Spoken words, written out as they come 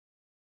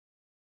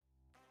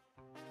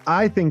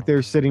I think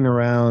they're sitting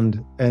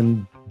around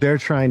and they're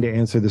trying to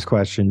answer this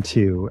question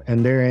too.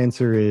 And their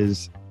answer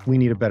is, we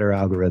need a better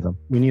algorithm.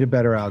 We need a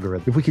better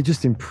algorithm. If we could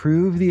just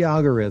improve the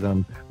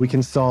algorithm, we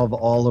can solve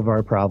all of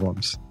our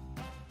problems.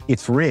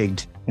 It's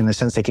rigged in the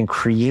sense they can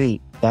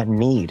create that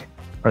need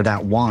or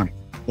that want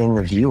in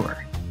the viewer.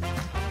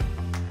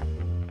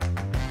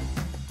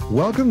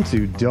 Welcome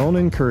to Don't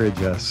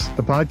Encourage Us,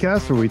 the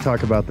podcast where we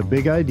talk about the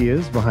big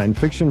ideas behind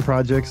fiction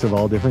projects of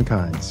all different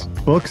kinds.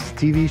 Books,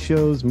 TV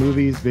shows,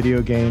 movies,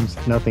 video games,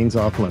 nothing's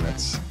off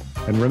limits.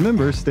 And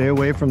remember, stay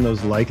away from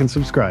those like and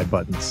subscribe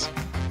buttons.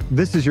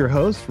 This is your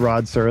host,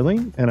 Rod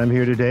Serling, and I'm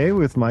here today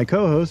with my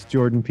co-host,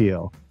 Jordan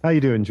Peele. How you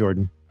doing,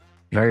 Jordan?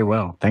 Very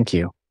well, thank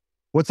you.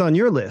 What's on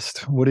your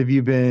list? What have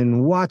you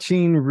been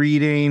watching,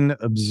 reading,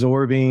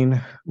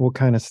 absorbing? What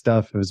kind of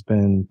stuff has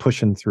been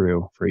pushing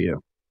through for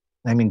you?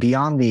 I mean,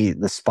 beyond the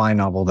spy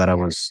novel that I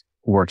was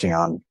working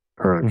on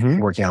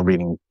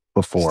reading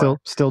before.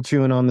 Still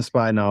chewing on the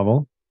spy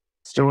novel.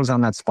 Still was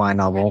on that spy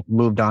novel,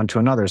 moved on to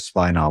another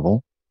spy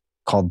novel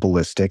called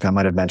Ballistic. I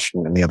might have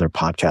mentioned in the other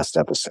podcast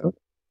episode,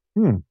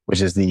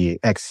 which is the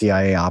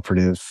ex-CIA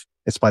operative.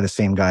 It's by the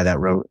same guy that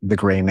wrote The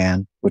Gray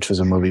Man, which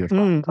was a movie with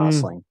Ryan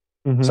Gosling.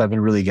 So I've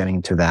been really getting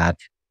into that.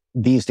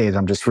 These days,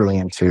 I'm just really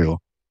into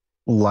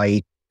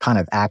light kind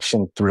of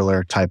action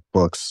thriller type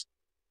books.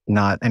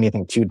 Not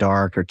anything too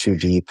dark or too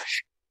deep.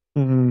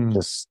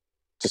 Just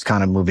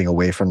kind of moving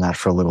away from that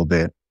for a little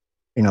bit.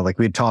 You know, like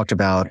we had talked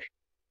about,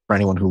 for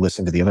anyone who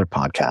listened to the other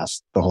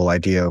podcast, the whole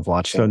idea of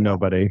watching. So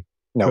nobody.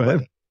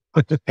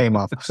 Hey,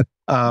 Mom.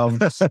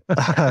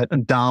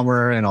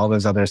 Dahmer and all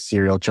those other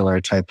serial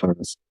killer type of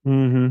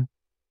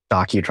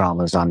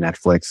docudramas on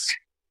Netflix.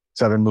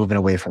 So I've been moving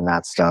away from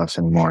that stuff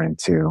and more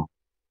into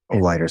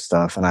lighter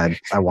stuff. And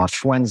I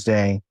watched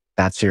Wednesday,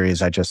 that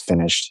series I just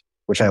finished,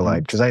 which I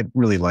liked because I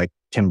really like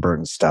Tim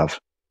Burton stuff.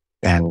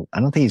 And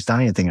I don't think he's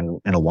done anything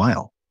in a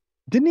while.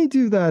 Didn't he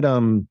do that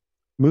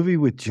movie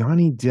with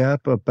Johnny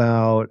Depp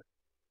about,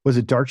 was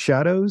it Dark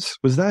Shadows?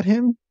 Was that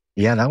him?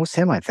 Yeah, that was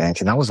him, I think.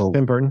 And that was a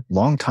Tim Burton?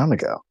 long time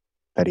ago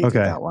that he did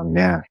that one.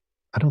 Yeah.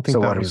 I don't think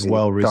that was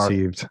well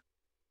received.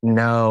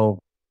 No.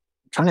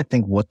 I'm trying to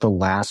think what the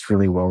last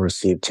really well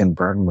received Tim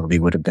Burton movie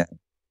would have been.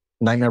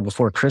 Nightmare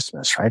Before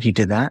Christmas, right? He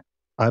did that?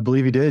 I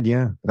believe he did,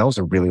 yeah. That was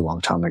a really long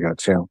time ago,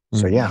 too.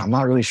 So, yeah, I'm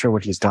not really sure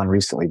what he's done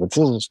recently. But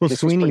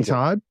Sweeney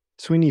Todd?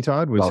 Sweeney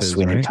Todd was his,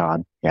 Sweeney right?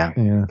 Todd, yeah.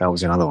 That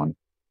was another one.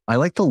 I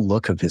like the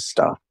look of his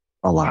stuff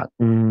a lot.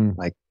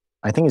 Like,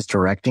 I think his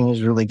directing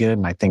is really good.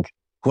 And I think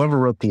whoever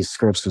wrote these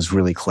scripts was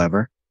really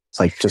clever. It's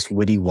like just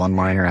witty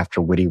one-liner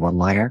after witty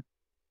one-liner,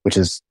 which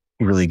is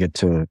really good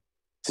to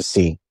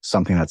see.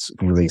 Something that's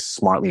really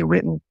smartly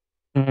written,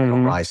 a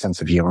wry sense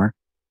of humor.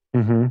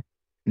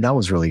 That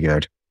was really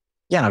good.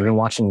 Yeah, I've been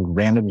watching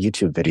random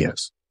YouTube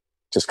videos,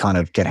 just kind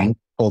of getting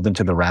pulled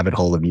into the rabbit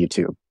hole of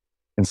YouTube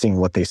and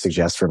seeing what they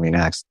suggest for me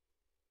next.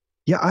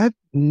 Yeah, I've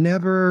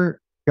never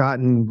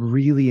gotten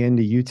really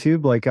into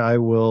YouTube. Like I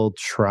will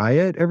try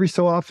it every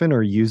so often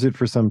or use it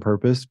for some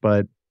purpose,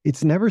 but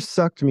it's never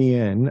sucked me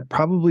in,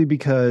 probably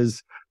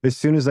because as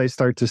soon as I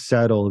start to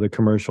settle, the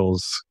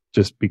commercials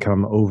just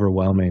become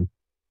overwhelming.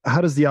 How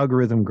does the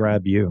algorithm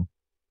grab you?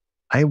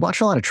 I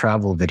watch a lot of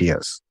travel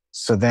videos.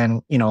 So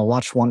then, I'll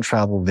watch one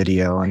travel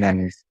video and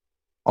then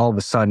all of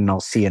a sudden I'll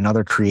see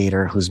another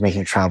creator who's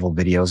making travel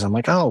videos. I'm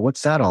like, oh,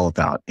 what's that all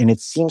about? And it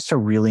seems to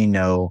really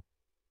know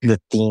the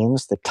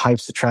themes, the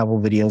types of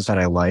travel videos that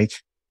I like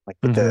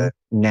with the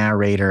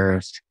narrator,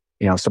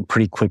 some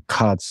pretty quick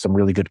cuts, some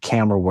really good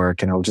camera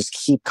work. And it'll just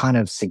keep kind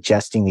of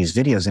suggesting these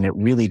videos and it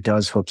really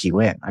does hook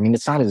you in. I mean,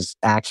 it's not as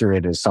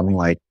accurate as something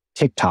like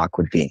TikTok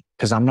would be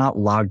because I'm not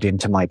logged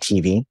into my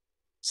TV.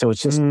 So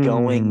it's just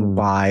going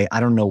by, I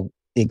don't know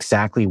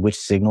exactly which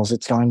signals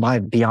it's going by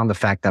beyond the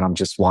fact that I'm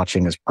just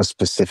watching a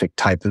specific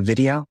type of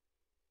video.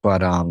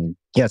 But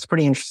yeah, it's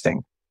pretty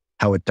interesting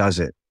how it does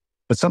it.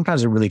 But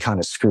sometimes it really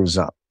kind of screws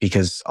up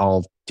because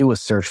I'll do a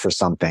search for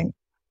something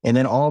and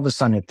then all of a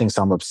sudden it thinks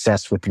I'm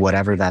obsessed with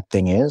whatever that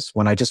thing is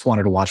when I just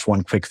wanted to watch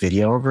one quick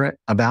video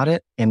about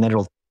it. And then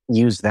it'll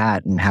use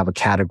that and have a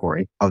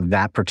category of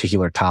that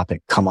particular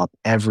topic come up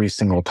every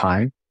single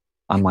time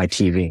on my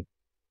TV.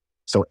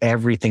 So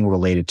everything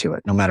related to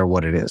it, no matter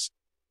what it is.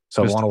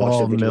 So just I want to watch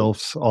all the video.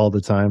 MILFs all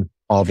the time.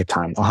 All the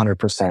time,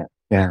 100%.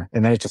 Yeah.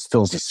 And then it just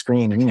fills the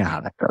screen and you know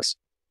how that goes.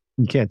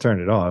 You can't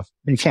turn it off.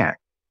 You can't.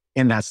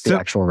 And that's the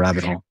actual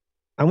rabbit hole.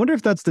 I wonder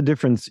if that's the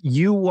difference.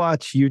 You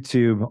watch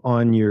YouTube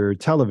on your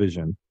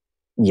television.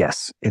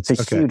 Yes. It's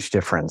a huge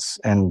difference.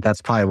 And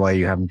that's probably why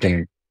you haven't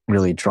been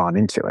really drawn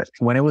into it.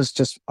 When it was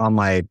just on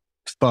my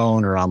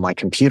phone or on my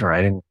computer,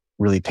 I didn't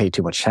really pay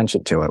too much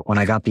attention to it. When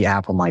I got the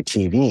app on my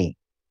TV,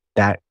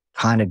 that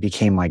kind of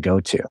became my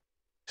go-to.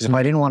 Because if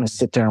I didn't want to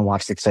sit there and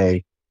watch, let's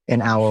say,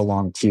 an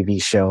hour-long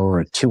TV show or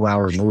a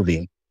 2-hour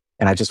movie,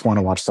 and I just want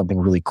to watch something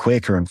really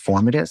quick or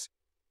informative,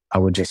 I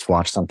would just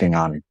watch something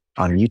on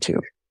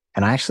YouTube.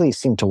 And I actually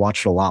seem to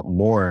watch it a lot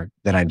more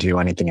than I do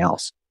anything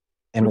else.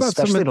 And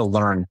especially to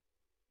learn.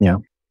 Yeah.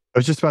 I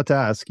was just about to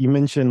ask, you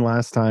mentioned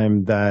last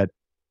time that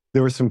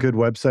there were some good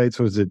websites.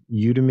 Was it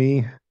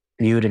Udemy?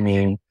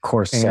 Udemy,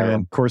 Coursera.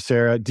 And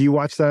Coursera. Do you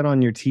watch that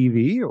on your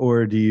TV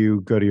or do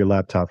you go to your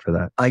laptop for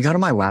that? I go to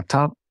my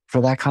laptop for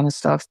that kind of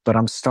stuff, but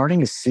I'm starting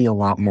to see a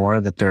lot more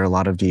that there are a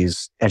lot of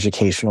these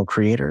educational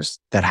creators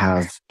that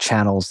have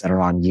channels that are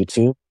on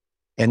YouTube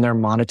and they're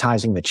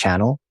monetizing the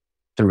channel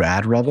through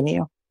ad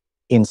revenue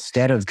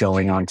instead of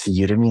going on to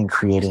Udemy and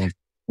creating,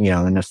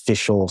 an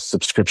official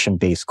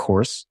subscription-based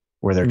course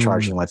where they're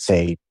charging, let's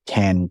say,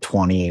 $10,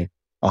 $20,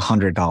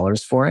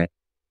 $100 for it,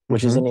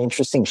 which is an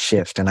interesting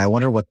shift. And I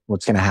wonder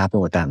what's going to happen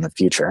with that in the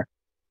future.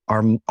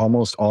 Are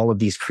almost all of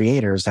these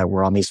creators that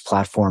were on these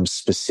platforms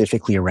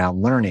specifically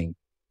around learning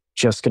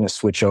just going to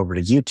switch over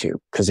to YouTube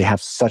because they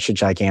have such a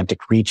gigantic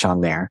reach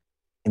on there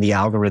and the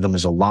algorithm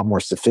is a lot more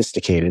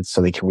sophisticated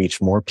so they can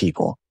reach more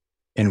people.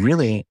 And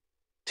really,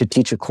 to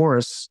teach a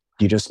course,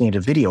 you just need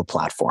a video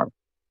platform.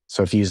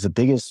 So if you use the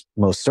biggest,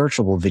 most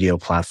searchable video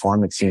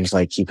platform, it seems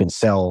like you can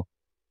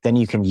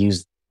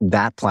use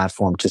that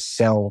platform to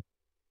sell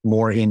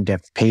more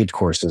in-depth paid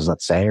courses,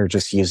 let's say, or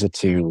just use it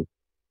to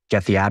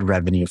get the ad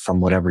revenue from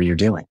whatever you're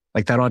doing.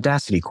 Like that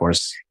Audacity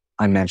course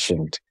I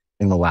mentioned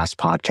in the last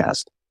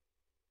podcast.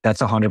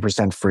 That's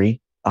 100% free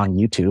on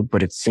YouTube,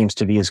 but it seems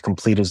to be as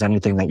complete as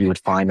anything that you would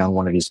find on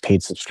one of these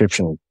paid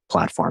subscription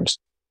platforms.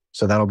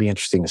 So that'll be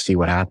interesting to see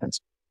what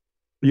happens.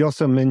 You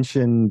also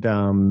mentioned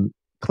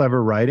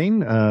clever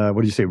writing.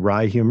 What do you say?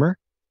 Wry humor.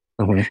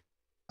 Mm-hmm.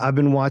 I've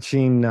been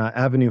watching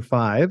Avenue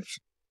 5.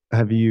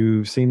 Have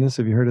you seen this?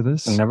 Have you heard of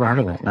this? I've never heard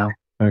of it, no.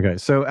 Okay.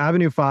 So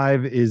Avenue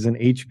 5 is an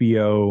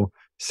HBO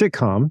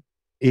sitcom.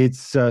 It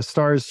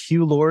stars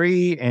Hugh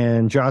Laurie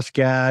and Josh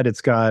Gad. It's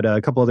got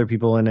a couple other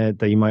people in it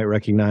that you might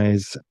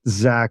recognize.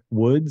 Zach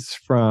Woods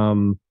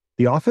from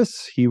The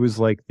Office. He was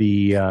like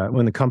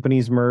when the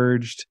companies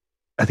merged,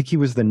 I think he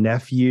was the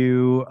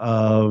nephew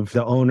of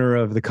the owner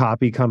of the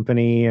copy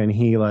company. And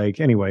he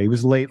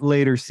was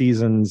later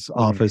seasons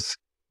Office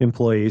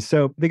employee.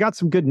 So they got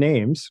some good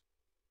names.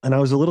 And I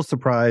was a little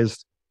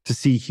surprised to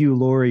see Hugh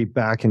Laurie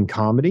back in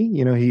comedy.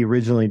 He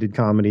originally did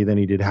comedy, then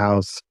he did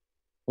House.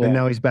 And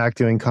now he's back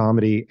doing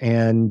comedy.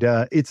 And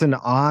it's an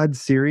odd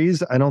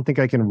series. I don't think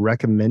I can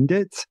recommend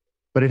it,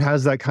 but it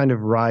has that kind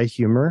of wry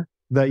humor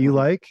that you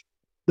like.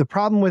 The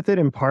problem with it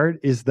in part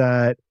is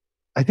that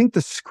I think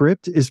the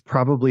script is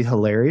probably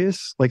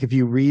hilarious. Like if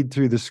you read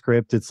through the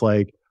script, it's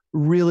like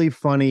really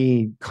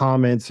funny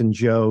comments and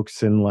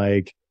jokes and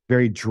like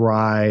very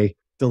dry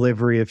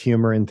delivery of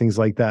humor and things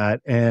like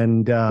that.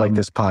 And like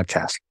this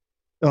podcast.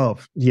 Oh,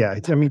 yeah.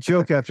 I mean,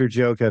 joke after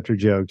joke after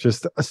joke,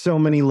 just so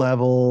many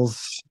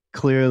levels.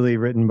 Clearly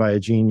written by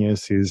a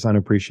genius who's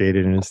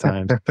unappreciated in his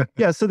time.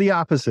 Yeah, so the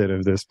opposite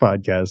of this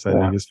podcast, I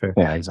think is fair.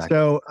 Yeah, exactly.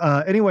 So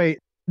anyway,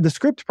 the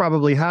script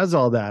probably has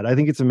all that. I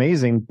think it's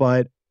amazing,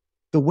 but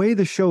the way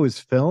the show is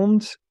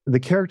filmed,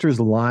 the characters'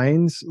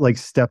 lines like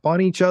step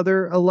on each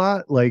other a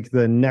lot. Like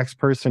the next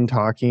person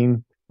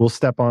talking will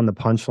step on the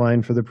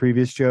punchline for the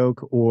previous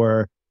joke,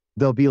 or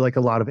there'll be like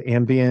a lot of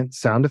ambient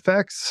sound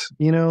effects,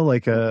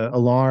 like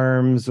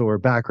alarms or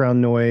background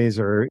noise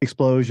or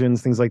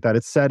explosions, things like that.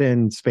 It's set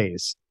in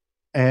space.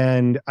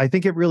 And I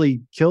think it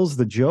really kills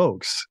the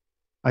jokes.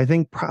 I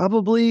think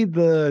probably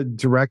the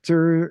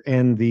director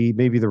and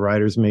maybe the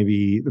writers,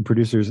 maybe the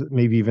producers,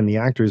 maybe even the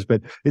actors,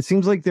 but it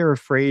seems like they're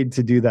afraid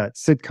to do that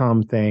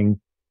sitcom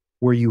thing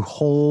where you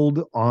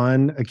hold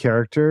on a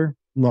character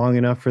long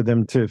enough for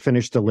them to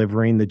finish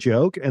delivering the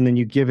joke. And then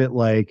you give it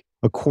like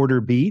a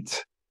quarter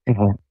beat,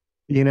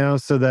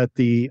 so that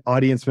the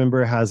audience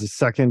member has a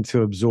second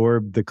to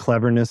absorb the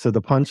cleverness of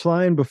the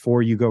punchline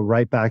before you go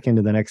right back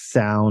into the next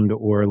sound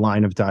or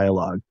line of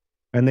dialogue.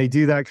 And they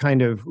do that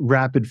kind of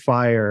rapid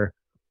fire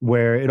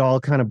where it all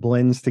kind of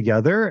blends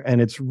together.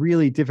 And it's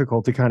really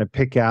difficult to kind of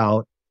pick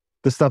out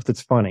the stuff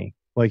that's funny.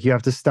 Like you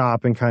have to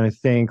stop and kind of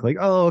think like,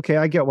 oh, okay,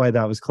 I get why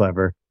that was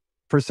clever.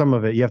 For some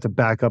of it, you have to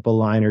back up a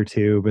line or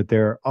two, but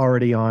they're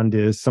already on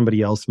to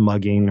somebody else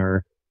mugging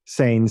or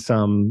saying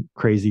some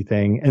crazy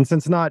thing. And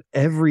since not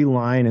every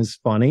line is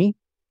funny,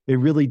 it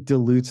really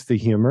dilutes the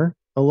humor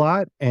a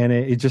lot. And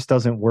it just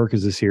doesn't work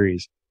as a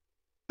series.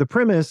 The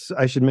premise,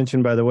 I should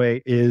mention, by the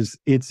way, is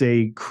it's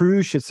a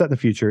cruise ship set in the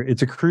future.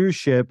 It's a cruise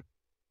ship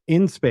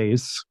in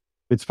space.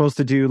 It's supposed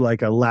to do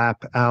like a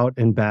lap out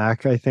and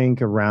back, I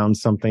think, around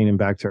something and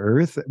back to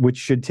Earth, which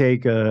should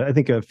take, I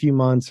think, a few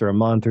months or a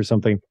month or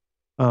something.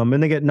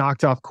 And they get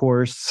knocked off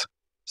course.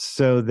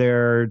 So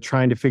they're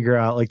trying to figure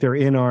out, like they're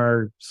in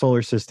our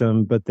solar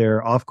system, but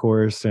they're off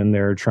course and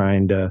they're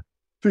trying to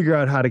figure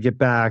out how to get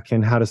back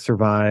and how to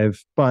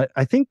survive. But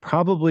I think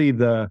probably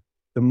the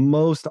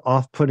most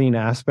off-putting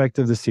aspect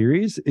of the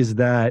series is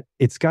that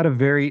it's got a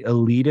very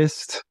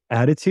elitist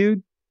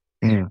attitude.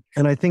 And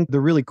I think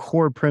the really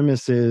core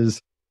premise is,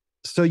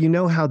 so you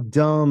know how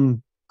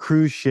dumb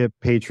cruise ship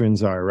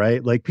patrons are,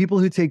 right? Like people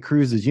who take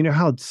cruises, you know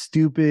how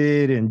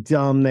stupid and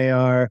dumb they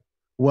are.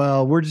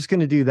 Well, we're just going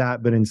to do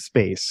that, but in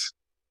space.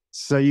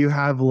 So you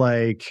have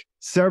like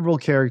several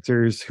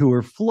characters who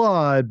are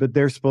flawed, but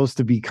they're supposed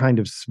to be kind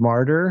of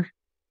smarter,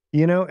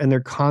 and they're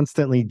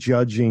constantly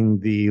judging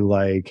the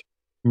like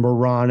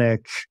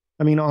moronic.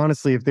 I mean,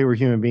 honestly, if they were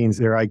human beings,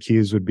 their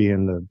IQs would be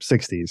in the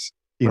 60s,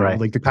 Right.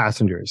 like the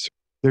passengers.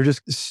 They're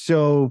just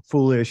so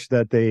foolish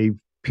that they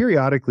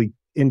periodically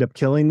end up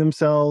killing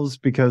themselves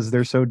because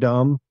they're so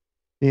dumb,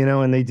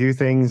 and they do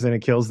things and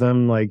it kills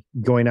them, like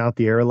going out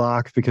the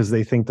airlock because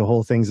they think the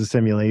whole thing's a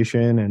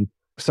simulation, and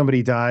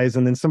somebody dies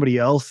and then somebody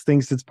else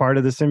thinks it's part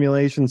of the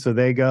simulation. So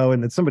they go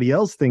and then somebody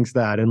else thinks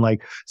that. And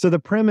like, so the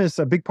premise,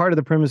 a big part of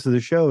the premise of the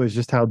show is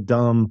just how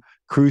dumb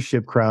cruise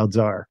ship crowds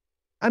are.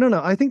 I don't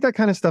know. I think that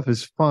kind of stuff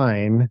is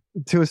fine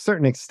to a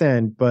certain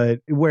extent, but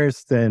it wears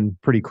thin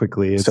pretty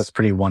quickly. So it's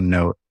pretty one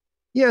note.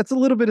 Yeah, it's a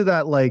little bit of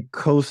that like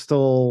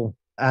coastal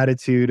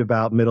attitude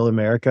about middle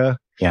America.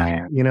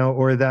 Yeah.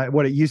 Or that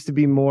what it used to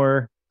be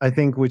more, I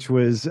think, which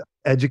was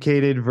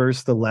educated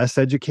versus the less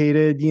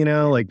educated,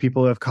 like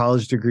people who have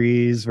college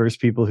degrees versus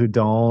people who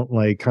don't,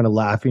 like kind of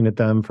laughing at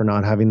them for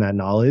not having that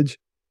knowledge.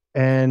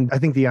 And I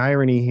think the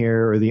irony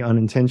here, or the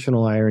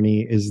unintentional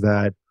irony, is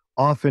that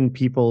often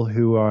people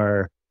who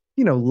are,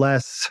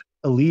 less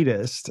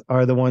elitist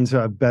are the ones who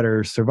have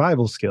better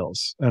survival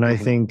skills. And I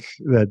think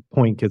that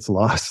point gets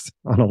lost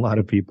on a lot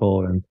of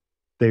people and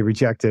they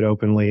reject it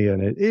openly.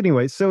 And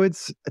anyway, so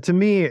to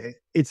me,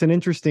 it's an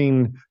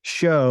interesting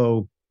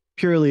show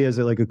purely as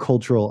a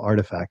cultural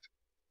artifact.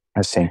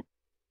 I see.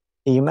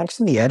 You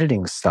mentioned the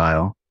editing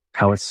style,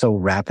 how it's so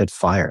rapid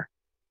fire.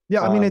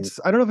 Yeah, I mean,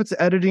 I don't know if it's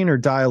editing or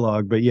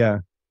dialogue, but yeah.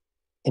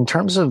 In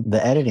terms of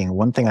the editing,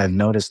 one thing I've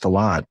noticed a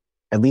lot,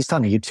 at least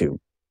on YouTube,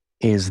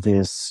 is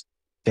this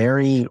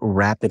very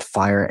rapid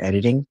fire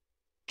editing,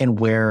 and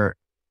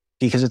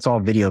because it's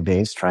all video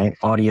based, right?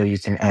 Audio, you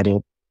can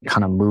edit,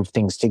 kind of move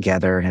things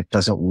together and it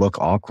doesn't look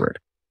awkward.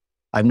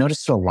 I've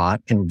noticed it a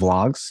lot in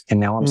vlogs, and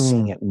now I'm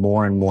seeing it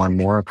more and more and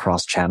more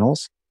across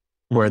channels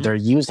where they're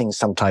using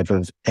some type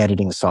of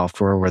editing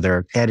software where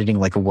they're editing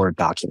like a Word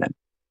document,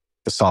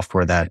 the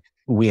software that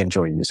we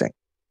enjoy using.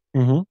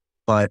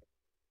 But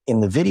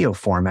in the video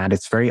format,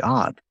 it's very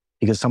odd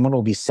because someone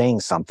will be saying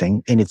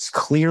something and it's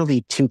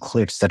clearly two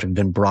clips that have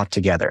been brought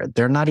together.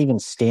 They're not even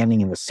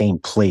standing in the same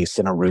place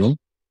in a room.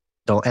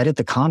 They'll edit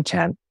the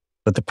content,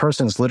 but the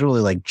person's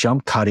literally like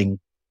jump cutting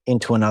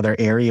into another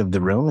area of the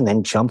room and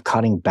then jump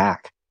cutting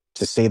back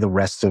to say the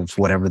rest of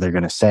whatever they're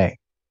going to say.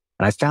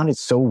 And I found it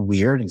so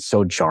weird and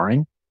so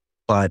jarring,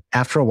 but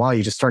after a while,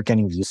 you just start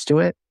getting used to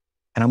it.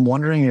 And I'm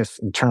wondering if,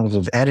 in terms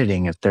of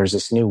editing, if there's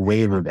this new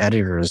wave of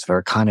editors that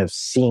are kind of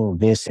seeing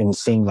this and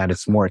seeing that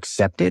it's more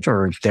accepted,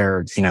 or if there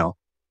are,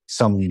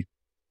 some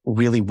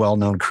really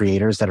well-known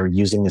creators that are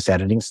using this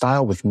editing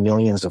style with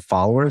millions of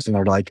followers. And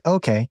they're like,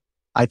 okay,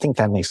 I think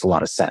that makes a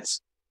lot of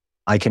sense.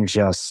 I can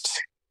just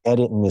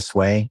edit in this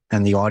way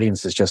and the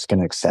audience is just going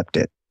to accept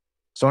it.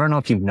 So I don't know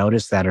if you've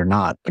noticed that or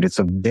not, but it's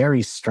a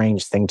very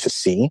strange thing to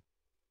see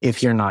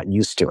if you're not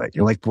used to it.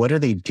 You're like, what are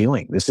they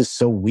doing? This is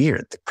so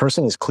weird. The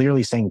person is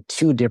clearly saying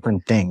two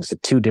different things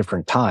at two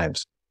different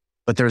times,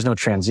 but there's no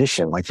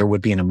transition like there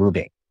would be in a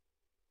movie,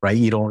 right?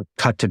 You don't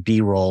cut to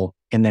B-roll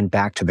and then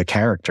back to the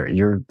character.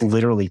 You're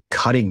literally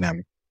cutting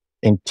them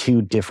in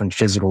two different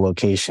physical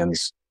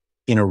locations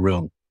in a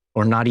room,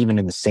 or not even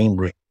in the same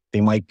room.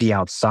 They might be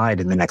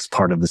outside in the next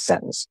part of the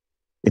sentence.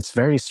 It's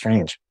very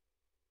strange.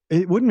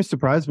 It wouldn't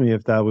surprise me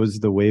if that was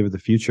the wave of the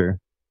future.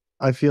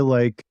 I feel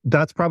like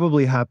that's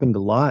probably happened a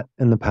lot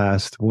in the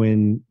past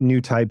when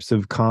new types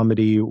of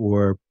comedy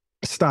or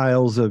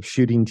styles of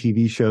shooting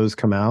TV shows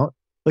come out.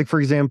 Like, for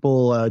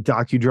example,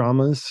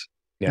 docudramas,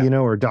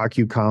 or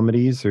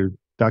docu-comedies or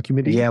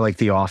documentaries. Yeah, like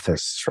The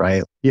Office,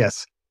 right?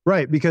 Yes,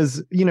 right.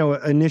 Because,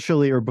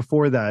 initially or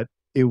before that,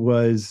 it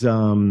was,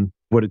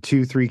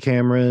 2-3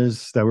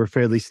 cameras that were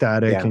fairly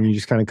static and you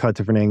just kind of cut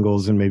different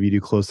angles and maybe do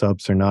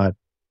close-ups or not.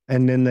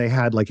 And then they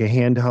had like a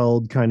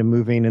handheld kind of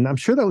moving. And I'm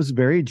sure that was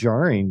very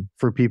jarring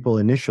for people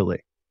initially.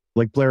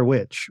 Like Blair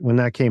Witch, when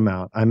that came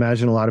out, I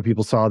imagine a lot of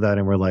people saw that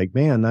and were like,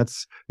 man,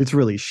 it's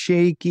really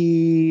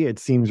shaky. It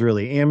seems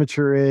really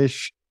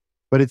amateurish,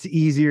 but it's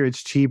easier,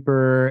 it's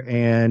cheaper,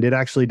 and it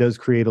actually does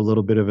create a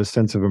little bit of a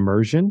sense of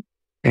immersion.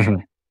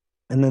 And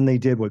then they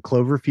did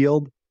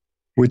Cloverfield,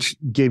 which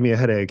gave me a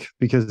headache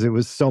because it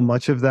was so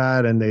much of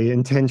that, and they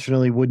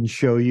intentionally wouldn't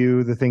show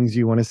you the things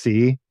you want to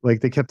see.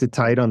 Like, they kept it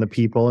tight on the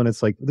people, and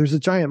it's like, there's a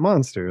giant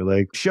monster,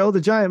 like, show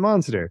the giant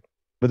monster.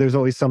 But there's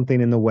always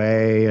something in the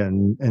way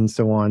and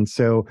so on.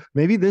 So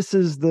maybe this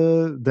is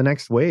the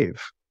next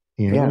wave.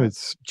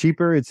 It's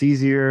cheaper, it's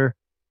easier.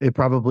 It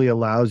probably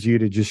allows you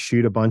to just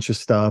shoot a bunch of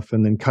stuff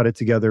and then cut it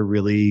together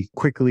really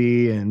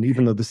quickly. And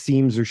even though the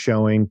seams are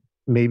showing,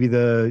 maybe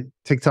the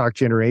TikTok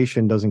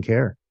generation doesn't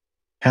care.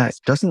 Yeah, it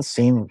doesn't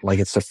seem like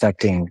it's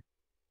affecting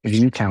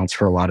view counts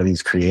for a lot of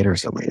these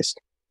creators, at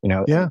least.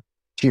 To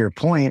your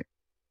point,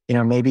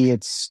 maybe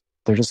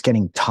they're just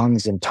getting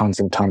tons and tons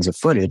and tons of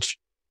footage,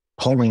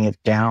 pulling it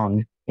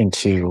down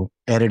into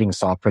editing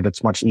software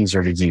that's much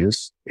easier to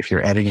use. If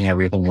you're editing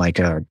everything like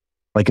a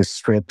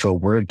script or a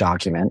Word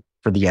document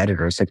for the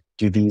editors, like,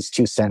 do these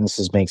two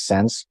sentences make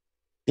sense?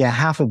 Yeah,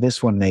 half of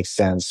this one makes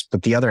sense,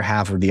 but the other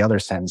half of the other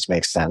sentence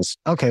makes sense.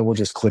 Okay, we'll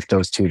just clip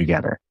those two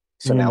together.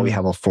 So now we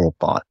have a full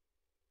thought.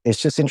 It's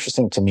just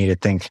interesting to me to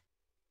think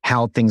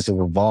how things have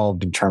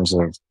evolved in terms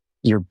of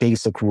your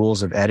basic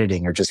rules of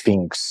editing are just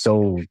being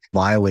so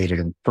violated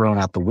and thrown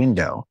out the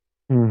window.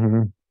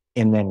 Mm-hmm.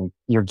 And then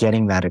you're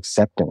getting that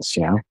acceptance,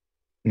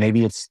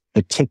 Maybe it's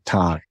the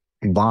TikTok,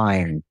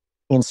 Vine,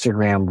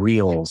 Instagram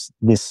Reels.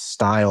 This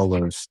style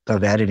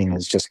of editing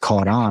has just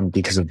caught on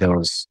because of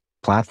those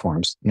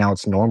platforms. Now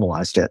it's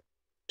normalized it.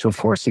 So of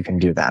course you can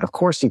do that. Of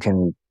course you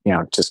can,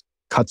 just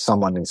cut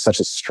someone in such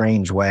a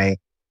strange way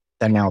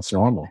that now it's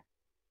normal.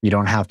 You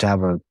don't have to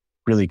have a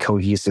really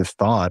cohesive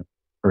thought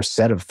or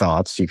set of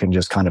thoughts. You can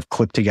just kind of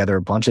clip together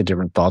a bunch of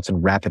different thoughts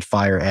in rapid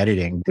fire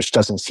editing, which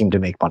doesn't seem to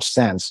make much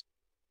sense.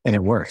 And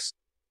it works.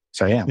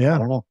 So yeah. I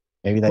don't know.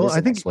 Maybe that is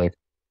the next wave.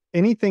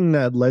 Anything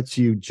that lets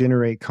you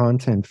generate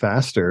content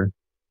faster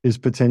is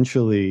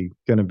potentially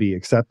going to be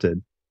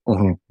accepted.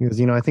 Mm-hmm. Because,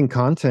 I think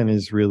content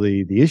is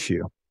really the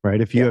issue,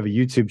 right? If you have a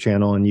YouTube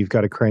channel and you've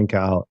got to crank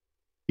out,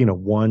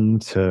 1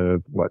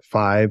 to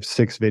 5,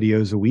 6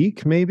 videos a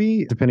week,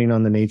 maybe, depending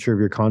on the nature of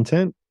your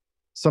content.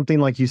 Something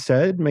like you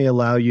said may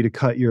allow you to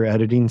cut your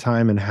editing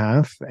time in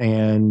half,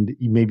 and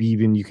maybe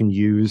even you can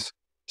use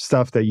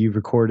stuff that you've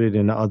recorded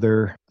in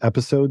other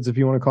episodes, if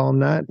you want to call them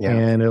that. Yeah.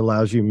 And it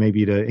allows you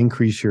maybe to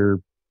increase your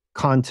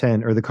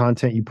content or the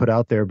content you put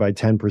out there by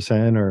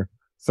 10% or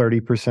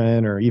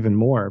 30% or even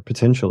more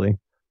potentially.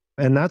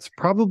 And that's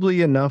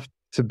probably enough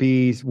to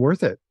be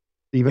worth it.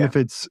 Even if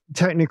it's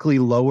technically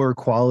lower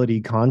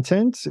quality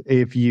content,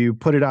 if you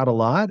put it out a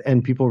lot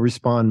and people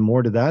respond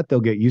more to that, they'll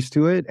get used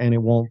to it and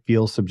it won't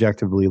feel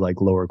subjectively like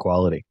lower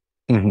quality.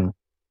 Mm-hmm.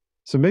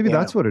 So maybe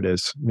that's what it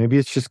is. Maybe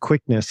it's just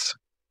quickness.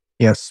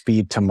 Yeah,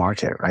 speed to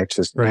market, right?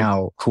 Just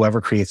now,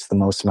 whoever creates the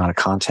most amount of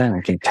content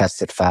and can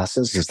test it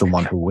fastest is the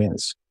one who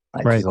wins.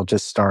 Right? They'll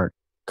just start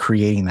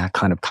creating that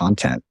kind of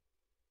content.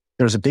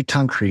 There's a big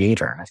time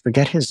creator. I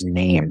forget his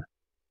name,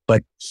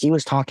 but he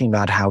was talking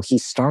about how he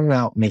started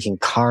out making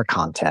car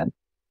content.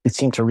 It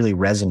seemed to really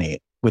resonate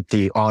with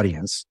the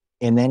audience.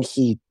 And then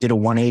he did a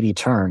 180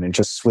 turn and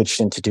just switched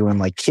into doing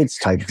like kids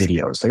type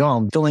videos. Like,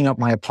 I'm filling up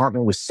my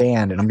apartment with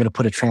sand and I'm going to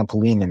put a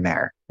trampoline in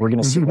there. We're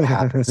going to see what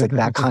happens. Like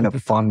that kind of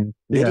fun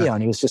video. Yeah.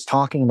 And he was just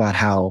talking about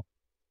how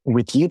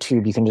with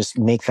YouTube, you can just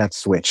make that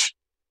switch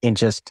and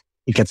just,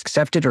 it gets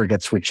accepted or it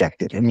gets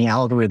rejected. And the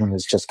algorithm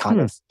is just kind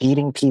of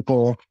feeding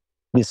people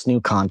this new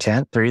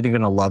content. They're either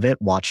going to love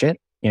it, watch it.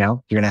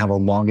 You're going to have a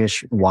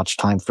longish watch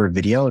time for a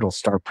video. It'll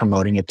start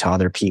promoting it to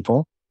other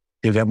people.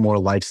 You'll get more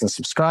likes and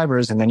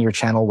subscribers. And then your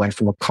channel went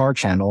from a car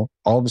channel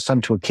all of a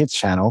sudden to a kids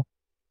channel.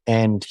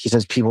 And he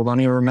says people don't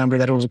even remember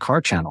that it was a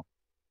car channel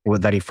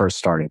that he first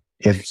started.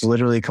 It's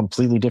literally a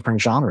completely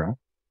different genre,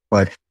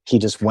 but he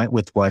just went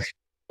with what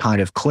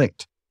kind of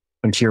clicked.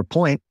 And to your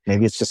point,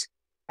 maybe it's just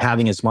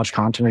having as much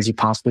content as you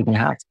possibly can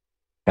have.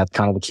 That's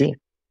kind of the key.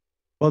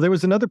 Well, there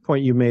was another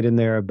point you made in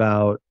there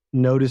about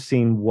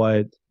noticing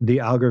what the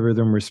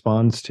algorithm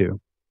responds to.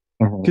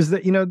 Because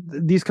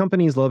these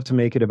companies love to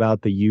make it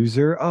about the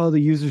user. Oh,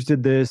 the users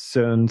did this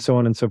and so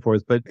on and so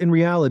forth. But in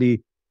reality,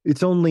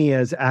 it's only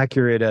as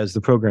accurate as the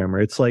programmer.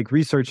 It's like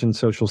research in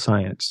social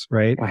science,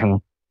 right?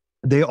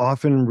 They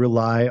often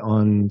rely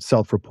on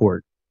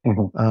self-report.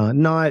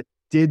 Not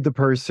did the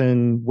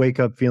person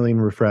wake up feeling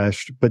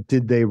refreshed, but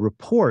did they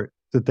report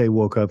that they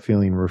woke up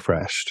feeling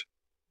refreshed?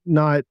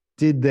 Not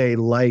did they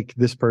like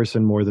this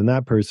person more than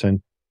that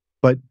person,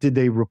 but did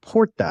they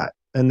report that?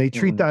 And they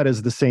treat that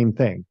as the same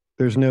thing.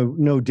 There's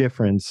no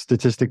difference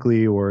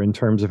statistically or in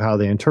terms of how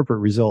they interpret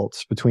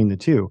results between the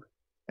two.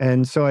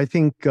 And so I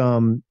think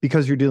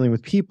because you're dealing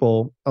with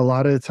people, a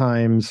lot of the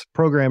times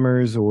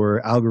programmers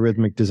or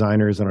algorithmic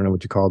designers, I don't know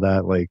what you call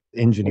that, like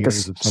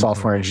engineers.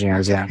 Software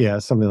engineers, yeah. Yeah,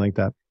 something like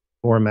that.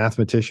 Or a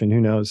mathematician, who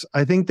knows?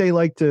 I think they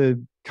like to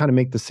kind of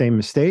make the same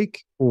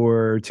mistake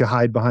or to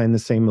hide behind the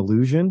same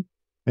illusion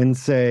and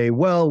say,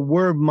 well,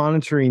 we're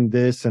monitoring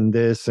this,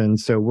 and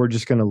so we're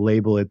just going to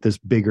label it this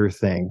bigger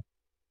thing.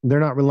 They're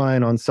not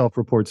relying on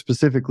self-report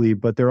specifically,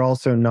 but they're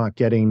also not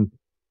getting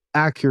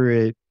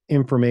accurate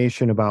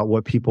information about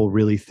what people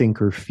really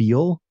think or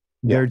feel.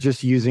 Yeah. They're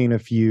just using a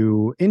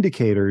few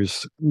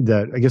indicators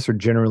that I guess are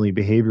generally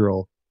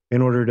behavioral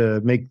in order to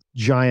make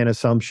giant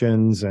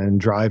assumptions and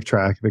drive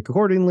traffic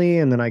accordingly.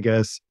 And then I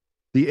guess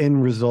the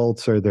end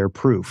results are their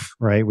proof,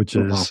 right? Which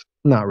is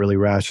not really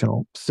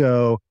rational.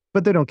 So,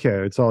 but they don't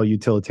care. It's all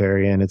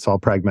utilitarian. It's all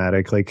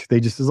pragmatic. Like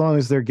they just, as long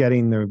as they're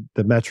getting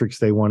the metrics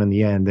they want in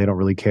the end, they don't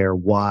really care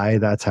why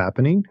that's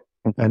happening.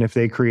 And if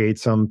they create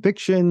some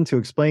fiction to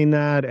explain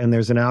that, and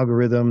there's an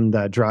algorithm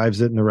that drives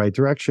it in the right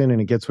direction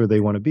and it gets where they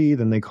want to be,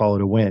 then they call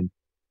it a win.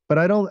 But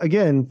I don't,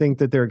 again, think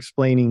that they're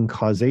explaining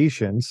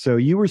causation. So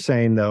you were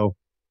saying, though,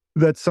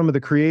 that some of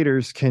the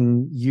creators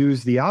can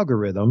use the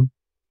algorithm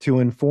to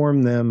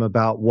inform them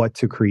about what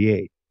to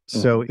create.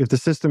 So if the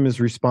system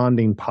is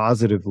responding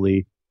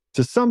positively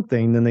to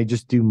something, then they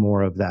just do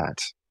more of that,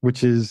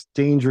 which is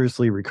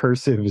dangerously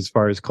recursive as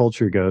far as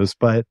culture goes.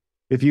 But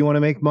if you want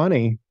to make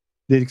money,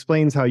 it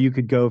explains how you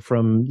could go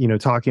from,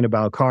 talking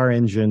about car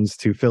engines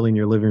to filling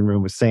your living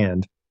room with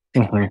sand.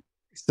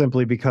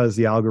 Simply because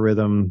the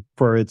algorithm,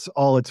 for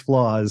all its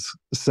flaws,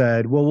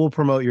 said, well, we'll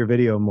promote your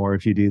video more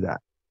if you do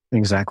that.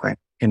 Exactly.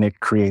 And it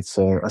creates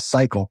a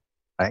cycle.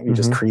 right? You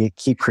just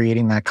keep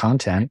creating that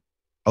content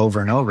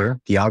over and over.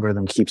 The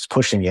algorithm keeps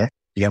pushing it.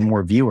 You get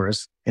more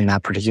viewers in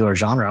that particular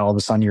genre. All of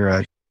a sudden you're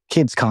a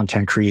kids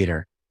content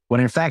creator, when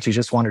in fact you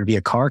just wanted to be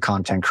a car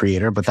content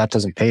creator, but that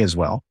doesn't pay as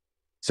well.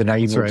 So now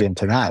you moved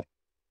into that.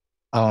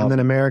 And then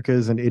America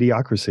is an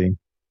idiocracy.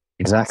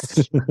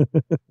 Exactly.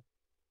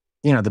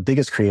 The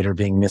biggest creator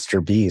being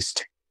Mr.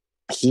 Beast,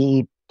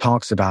 he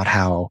talks about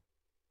how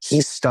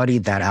he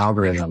studied that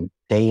algorithm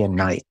day and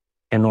night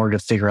in order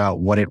to figure out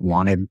what it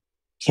wanted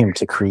him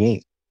to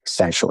create,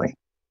 essentially.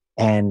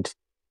 And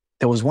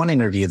there was one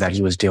interview that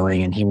he was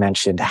doing, and he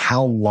mentioned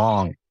how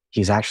long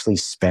he's actually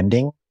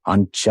spending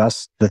on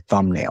just the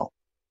thumbnail,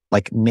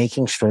 like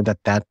making sure that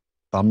that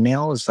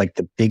thumbnail is like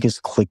the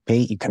biggest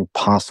clickbait you can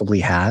possibly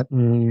have,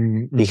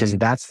 because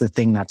that's the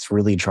thing that's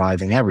really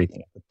driving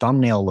everything. If the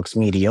thumbnail looks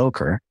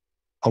mediocre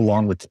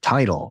along with the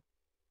title,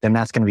 then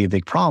that's going to be a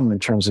big problem in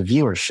terms of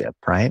viewership,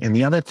 right? And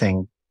the other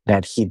thing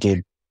that he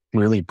did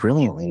really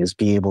brilliantly is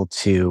be able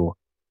to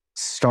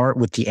start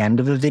with the end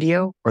of a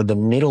video or the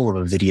middle of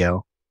a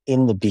video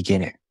in the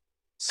beginning.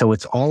 So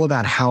it's all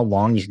about how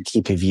long you can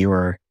keep a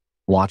viewer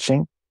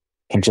watching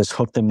and just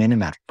hook them in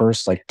that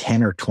first like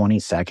 10 or 20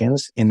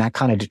 seconds. And that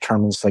kind of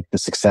determines like the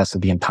success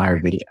of the entire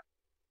video.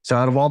 So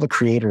out of all the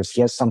creators,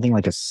 he has something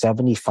like a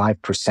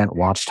 75%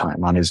 watch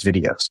time on his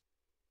videos,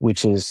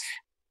 which is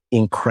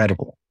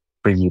incredible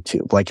for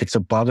YouTube. Like it's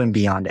above and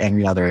beyond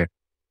any other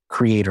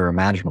creator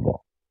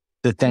imaginable.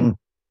 But then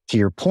to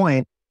your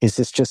point, is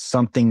this just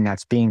something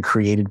that's being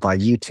created by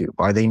YouTube?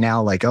 Are they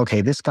now like,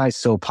 okay, this guy's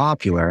so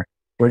popular,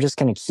 we're just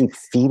going to keep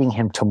feeding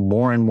him to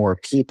more and more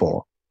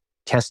people,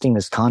 testing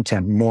his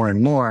content more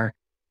and more,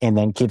 and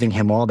then giving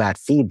him all that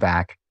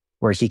feedback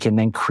where he can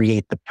then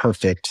create the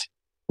perfect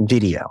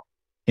video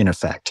in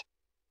effect,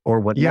 or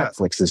what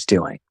Netflix is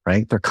doing,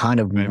 right? They're kind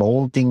of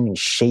molding and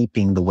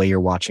shaping the way you're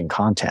watching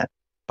content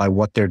by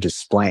what they're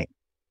displaying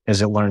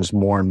as it learns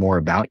more and more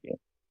about you.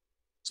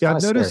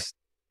 I've noticed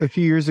a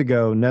few years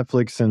ago,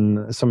 Netflix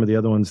and some of the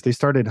other ones, they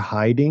started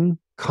hiding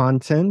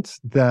content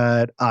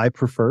that I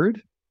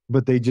preferred,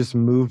 but they just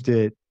moved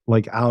it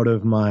like out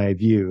of my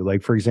view.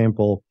 Like, for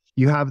example,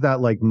 you have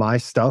that like My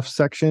Stuff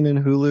section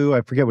in Hulu.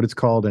 I forget what it's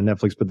called in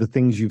Netflix, but the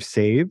things you've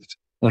saved.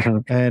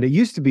 And it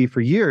used to be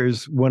for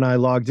years when I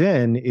logged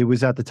in, it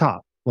was at the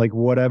top. Like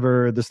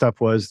whatever the stuff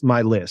was,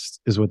 my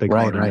list is what they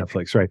call it in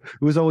Netflix, right?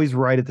 It was always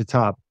right at the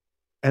top.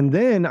 And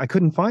then I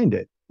couldn't find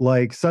it.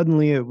 Like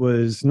suddenly it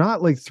was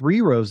not like 3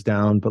 rows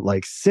down, but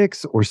like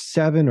 6 or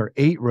 7 or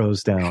 8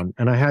 rows down.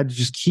 And I had to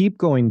just keep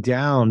going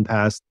down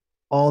past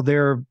all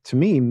their, to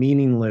me,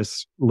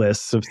 meaningless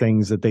lists of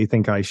things that they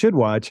think I should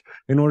watch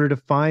in order to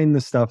find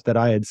the stuff that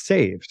I had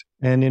saved.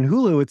 And in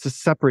Hulu, it's a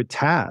separate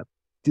tab.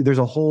 There's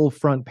a whole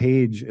front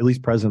page, at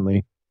least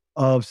presently,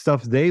 of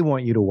stuff they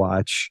want you to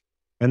watch.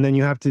 And then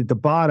you have to, at the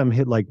bottom,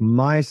 hit like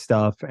My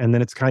Stuff. And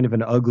then it's kind of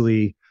an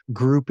ugly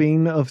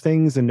grouping of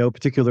things in no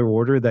particular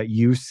order that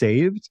you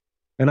saved.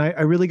 And I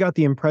really got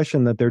the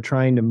impression that they're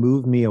trying to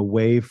move me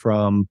away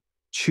from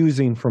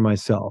choosing for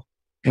myself.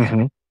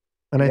 And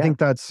I think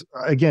that's,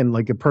 again,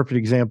 like a perfect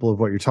example of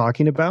what you're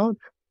talking about.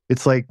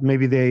 It's like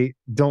maybe they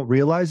don't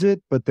realize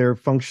it, but they're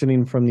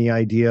functioning from the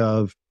idea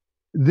of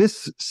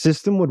this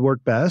system would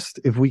work best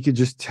if we could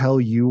just tell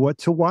you what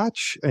to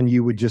watch and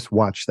you would just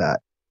watch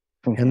that.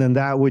 And then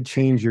that would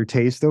change your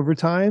taste over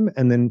time.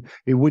 And then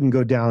it wouldn't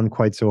go down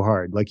quite so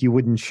hard. Like you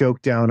wouldn't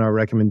choke down our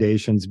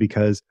recommendations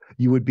because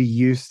you would be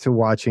used to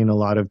watching a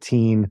lot of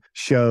teen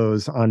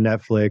shows on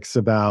Netflix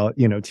about,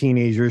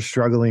 teenagers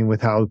struggling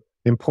with how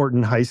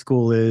important high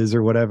school is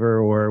or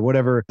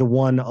whatever the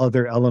one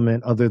other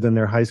element other than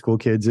their high school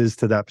kids is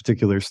to that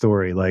particular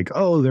story. Like,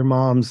 oh, their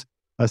mom's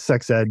a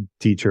sex ed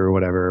teacher or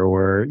whatever,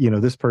 or,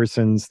 this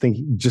person's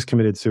just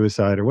committed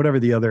suicide or whatever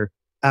the other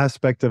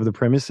aspect of the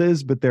premise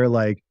is. But they're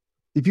like,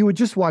 if you would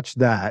just watch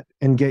that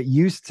and get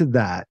used to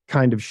that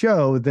kind of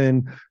show,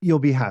 then you'll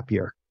be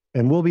happier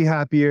and we'll be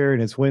happier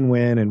and it's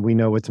win-win and we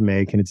know what to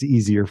make and it's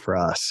easier for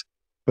us.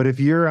 But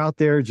if you're out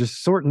there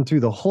just sorting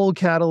through the whole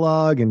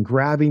catalog and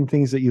grabbing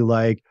things that you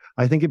like,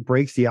 I think it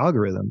breaks the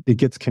algorithm. It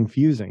gets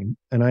confusing.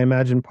 And I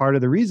imagine part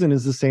of the reason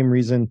is the same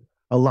reason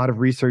a lot of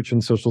research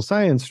in social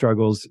science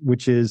struggles,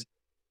 which is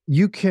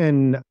you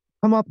can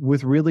come up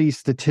with really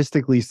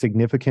statistically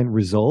significant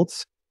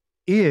results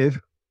if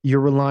you're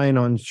relying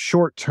on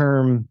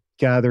short-term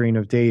gathering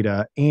of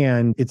data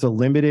and it's a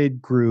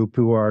limited group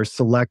who are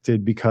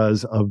selected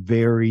because of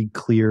very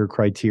clear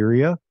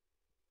criteria.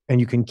 And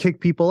you can kick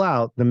people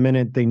out the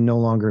minute they no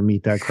longer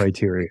meet that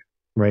criteria,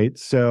 right?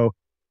 So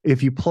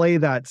if you play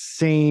that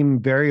same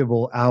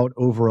variable out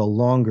over a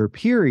longer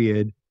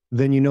period,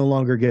 then you no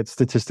longer get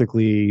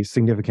statistically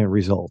significant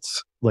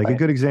results. Like a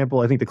good example,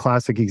 I think the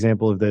classic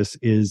example of this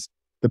is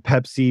the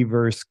Pepsi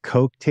versus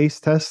Coke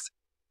taste test.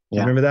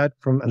 Remember that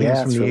from, I think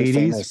it's from the really 80s,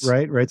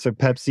 famous. Right? So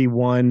Pepsi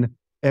won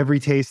every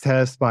taste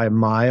test by a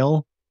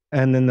mile.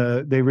 And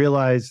then they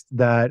realized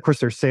that, of course,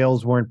 their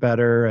sales weren't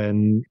better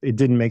and it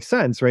didn't make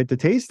sense, right? The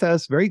taste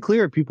test, very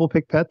clear. People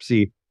pick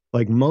Pepsi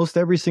like most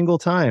every single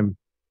time.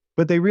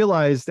 But they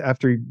realized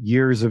after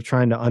years of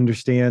trying to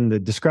understand the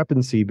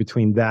discrepancy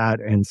between that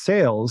and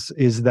sales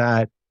is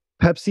that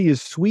Pepsi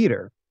is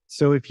sweeter.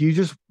 So if you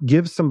just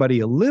give somebody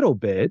a little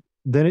bit,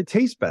 then it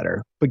tastes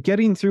better. But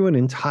getting through an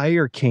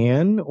entire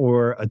can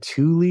or a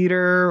 2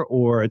 liter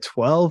or a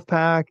 12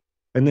 pack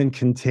and then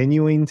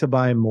continuing to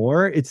buy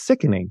more, it's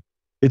sickening.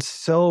 It's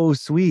so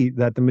sweet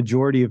that the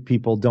majority of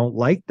people don't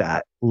like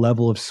that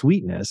level of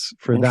sweetness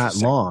for that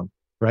long,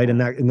 right?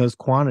 In those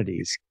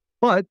quantities.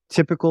 But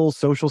typical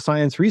social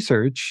science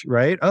research,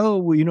 right? Oh,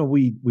 well,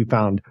 we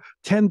found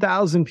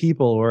 10,000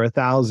 people or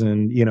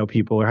 1,000,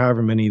 people or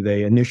however many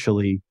they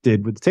initially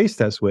did with the taste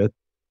test with,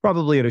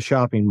 probably at a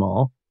shopping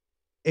mall.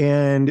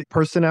 And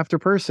person after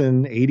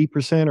person,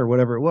 80% or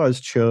whatever it was,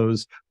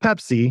 chose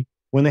Pepsi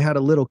when they had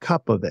a little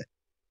cup of it.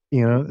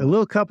 A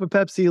little cup of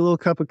Pepsi, a little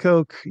cup of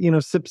Coke,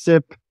 sip,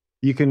 sip.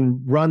 You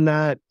can run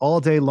that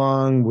all day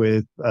long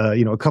with,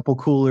 a couple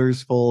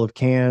coolers full of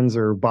cans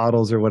or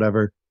bottles or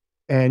whatever.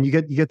 And you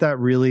get that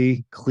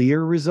really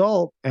clear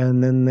result,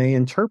 and then they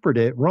interpret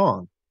it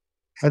wrong.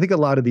 I think a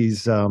lot of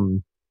these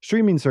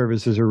streaming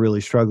services are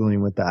really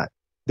struggling with that.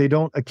 They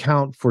don't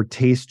account for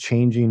taste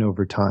changing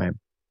over time.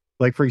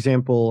 Like, for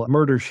example,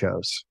 murder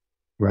shows,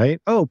 right?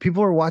 Oh,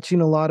 people are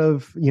watching a lot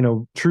of,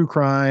 true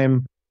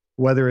crime,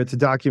 whether it's a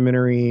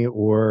documentary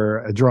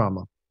or a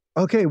drama.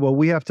 Okay, well,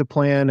 we have to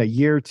plan a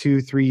year,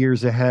 2, 3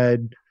 years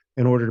ahead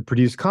in order to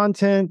produce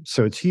content.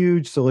 So it's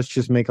huge. So let's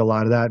just make a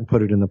lot of that and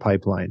put it in the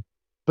pipeline.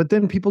 But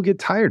then people get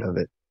tired of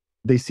it.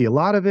 They see a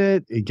lot of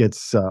it. It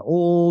gets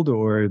old,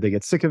 or they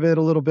get sick of it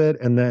a little bit.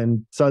 And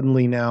then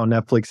suddenly now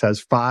Netflix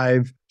has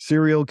 5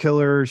 serial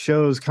killer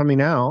shows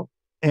coming out,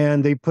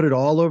 and they put it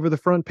all over the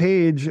front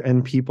page,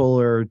 and people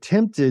are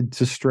tempted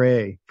to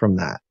stray from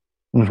that.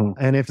 Mm-hmm.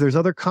 And if there's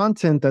other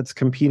content that's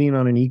competing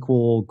on an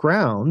equal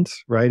ground,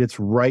 right, it's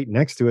right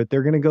next to it,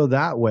 they're going to go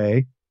that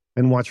way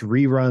and watch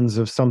reruns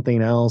of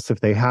something else if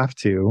they have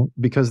to,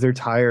 because they're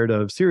tired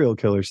of serial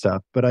killer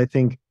stuff. But I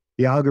think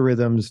the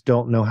algorithms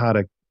don't know how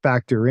to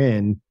factor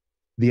in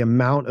the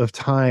amount of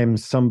time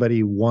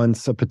somebody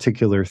wants a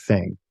particular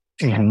thing.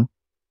 Mm-hmm.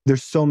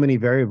 There's so many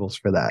variables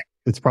for that.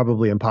 It's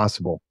probably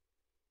impossible.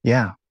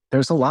 Yeah,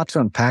 there's a lot to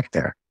unpack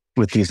there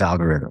with these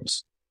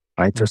algorithms,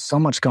 right? There's so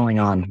much going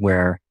on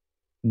where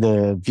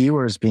the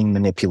viewer is being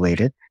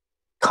manipulated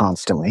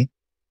constantly.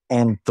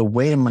 And the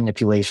way the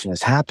manipulation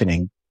is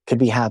happening could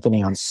be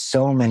happening on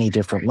so many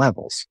different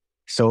levels.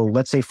 So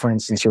let's say, for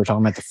instance, you were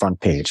talking about the front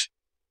page.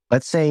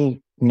 Let's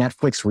say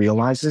Netflix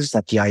realizes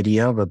that the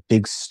idea of a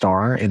big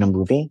star in a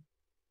movie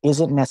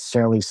isn't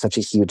necessarily such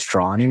a huge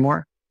draw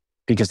anymore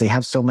because they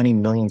have so many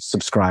million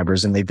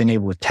subscribers and they've been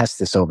able to test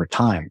this over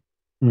time.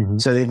 Mm-hmm.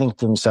 So they think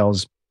to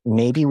themselves,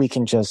 maybe we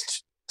can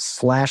just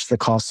slash the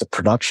cost of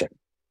production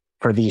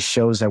for these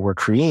shows that we're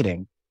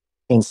creating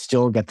and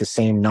still get the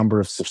same number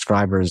of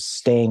subscribers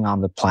staying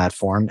on the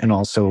platform and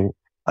also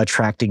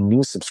attracting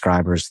new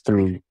subscribers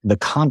through the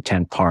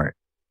content part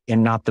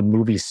and not the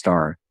movie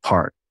star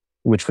part,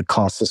 which would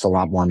cost us a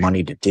lot more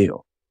money to do.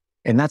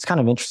 And that's kind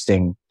of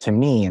interesting to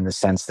me in the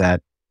sense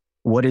that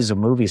what is a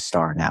movie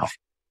star now?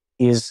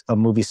 Is a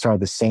movie star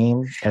the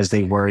same as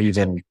they were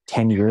even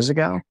 10 years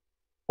ago?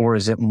 Or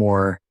is it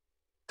more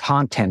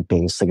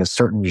content-based, like a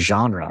certain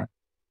genre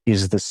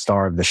is the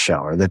star of the show?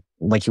 Or that,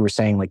 like you were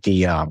saying, like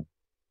these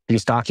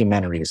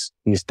documentaries,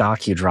 these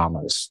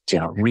docudramas,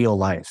 real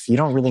life. You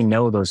don't really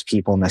know those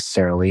people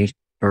necessarily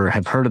or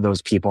have heard of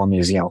those people in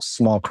these,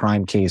 small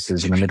crime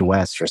cases in the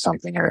Midwest or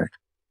something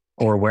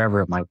or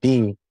wherever it might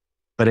be.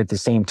 But at the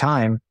same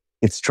time,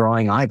 it's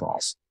drawing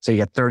eyeballs. So you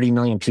get 30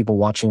 million people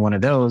watching one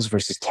of those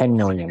versus 10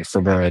 million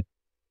for the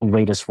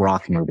latest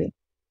rock movie.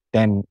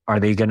 Then are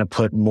they going to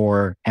put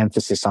more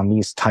emphasis on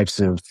these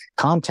types of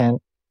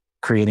content,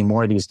 creating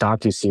more of these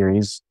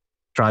docuseries,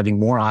 driving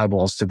more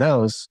eyeballs to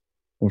those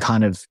and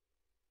kind of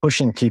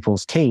pushing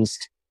people's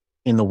taste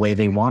in the way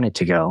they want it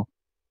to go?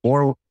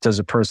 Or does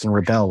a person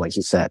rebel, like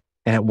you said?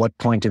 And at what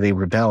point do they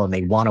rebel and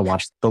they want to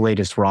watch the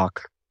latest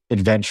rock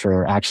adventure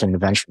or action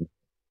adventure?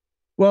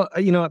 Well,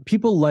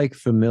 people like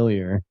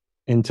familiar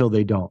until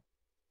they don't.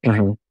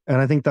 Mm-hmm.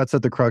 And I think that's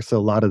at the crux of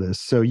a lot of this.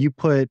 So you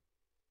put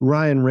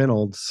Ryan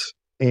Reynolds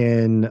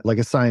in like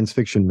a science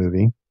fiction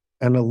movie,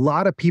 and a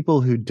lot of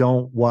people who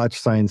don't watch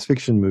science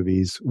fiction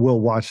movies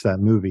will watch that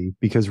movie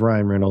because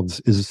Ryan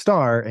Reynolds is a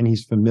star and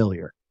he's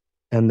familiar.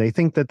 And they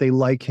think that they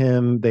like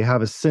him. They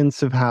have a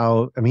sense of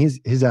how,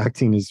 his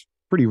acting is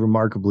pretty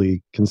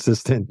remarkably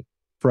consistent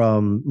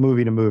from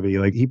movie to movie.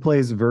 Like he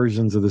plays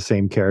versions of the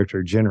same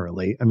character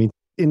generally.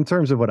 In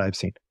terms of what I've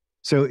seen.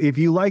 So if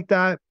you like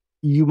that,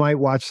 you might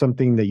watch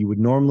something that you would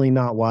normally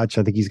not watch.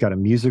 I think he's got a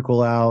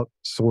musical out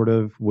sort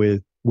of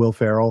with Will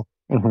Ferrell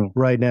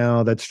right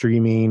now that's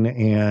streaming.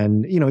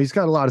 And, he's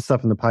got a lot of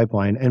stuff in the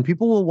pipeline and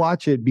people will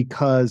watch it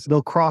because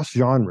they'll cross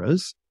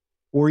genres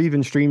or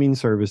even streaming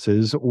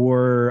services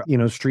or,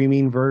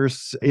 streaming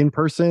versus in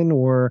person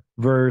or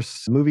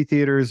versus movie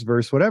theaters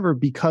versus whatever,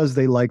 because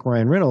they like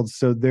Ryan Reynolds.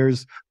 So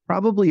there's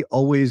probably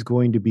always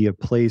going to be a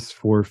place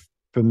for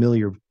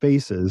familiar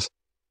faces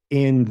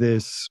in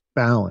this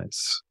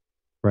balance,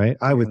 right?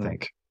 I would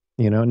think,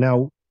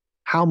 now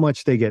how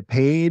much they get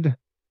paid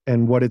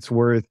and what it's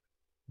worth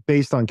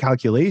based on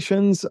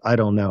calculations, I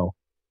don't know.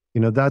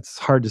 That's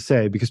hard to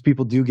say because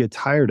people do get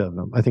tired of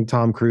them. I think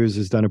Tom Cruise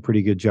has done a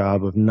pretty good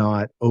job of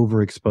not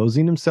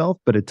overexposing himself,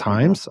 but at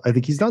times I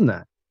think he's done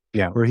that.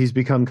 Yeah. Where he's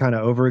become kind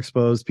of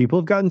overexposed. People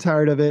have gotten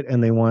tired of it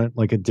and they want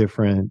like a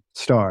different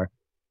star.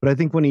 But I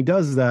think when he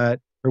does that,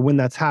 or when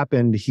that's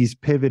happened, he's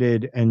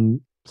pivoted and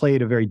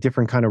played a very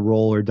different kind of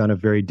role or done a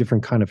very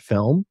different kind of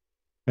film.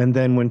 And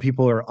then when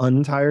people are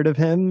untired of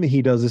him,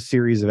 he does a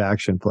series of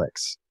action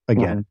flicks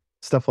again,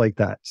 stuff like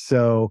that.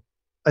 So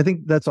I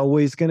think that's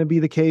always going to be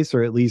the case,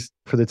 or at least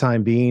for the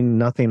time being.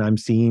 Nothing I'm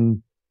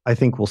seeing, I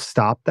think, will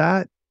stop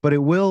that, but it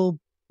will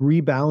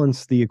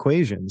rebalance the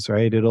equations,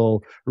 right?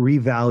 It'll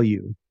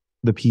revalue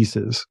the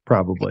pieces,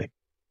 probably.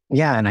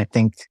 Yeah. And I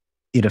think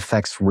it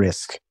affects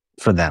risk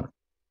for them.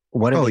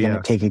 What are they going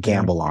to take a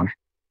gamble on?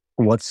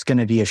 What's going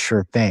to be a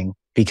sure thing?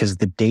 Because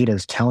the data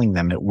is telling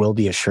them it will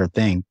be a sure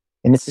thing.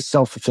 And it's a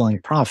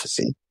self-fulfilling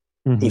prophecy.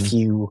 If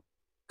you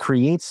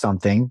create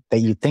something that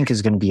you think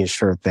is going to be a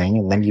sure thing,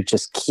 and then you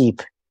just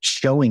keep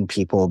showing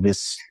people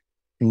this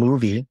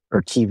movie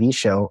or TV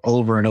show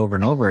over and over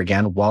and over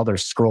again while they're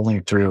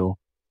scrolling through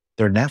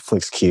their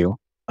Netflix queue,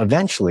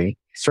 eventually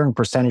a certain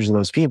percentage of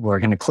those people are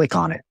going to click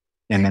on it.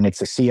 And then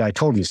it's a see, I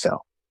told you so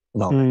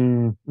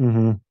moment.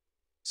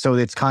 So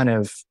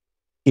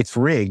it's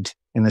rigged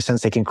in the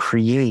sense they can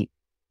create,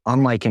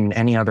 unlike in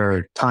any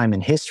other time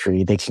in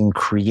history, they can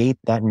create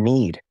that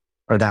need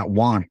or that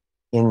want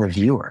in the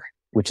viewer,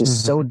 which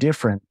is so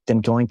different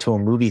than going to a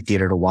movie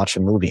theater to watch a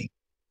movie.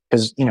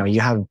 Because, you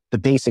have the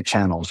basic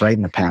channels, right?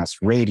 In the past,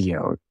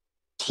 radio,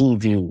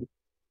 TV,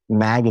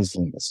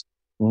 magazines,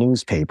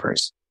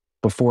 newspapers,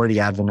 before the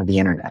advent of the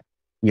internet.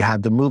 You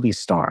had the movie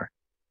star,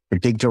 the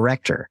big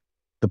director,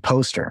 the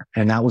poster,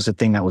 and that was the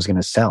thing that was going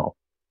to sell.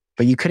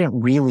 But you couldn't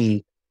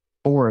really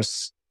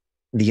force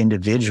the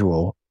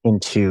individual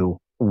into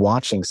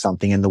watching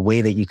something in the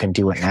way that you can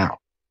do it now,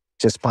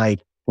 just by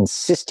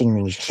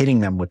consistently hitting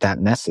them with that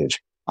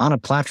message on a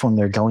platform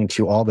they're going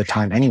to all the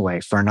time anyway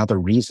for another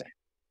reason.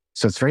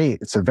 So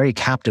it's a very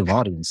captive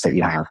audience that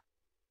you have,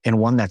 and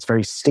one that's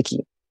very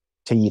sticky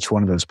to each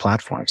one of those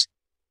platforms.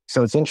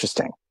 So it's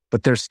interesting,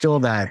 but there's still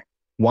that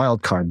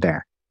wild card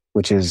there,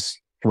 which is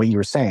what you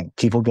were saying.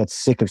 People get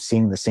sick of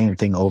seeing the same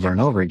thing over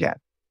and over again.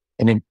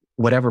 And at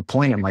whatever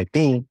point it might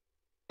be,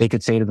 they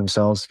could say to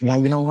themselves, yeah,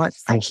 you know what?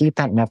 I hate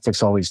that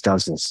Netflix always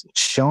does this. It's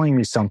showing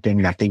me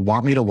something that they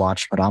want me to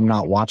watch, but I'm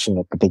not watching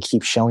it, but they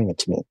keep showing it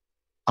to me.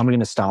 I'm going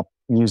to stop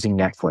using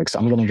Netflix.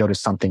 I'm going to go to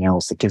something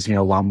else that gives me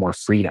a lot more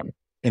freedom.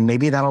 And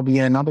maybe that'll be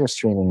another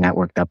streaming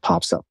network that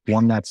pops up,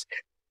 one that's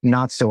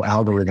not so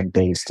algorithm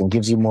based and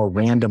gives you more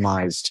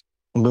randomized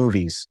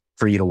movies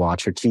for you to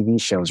watch, or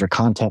TV shows or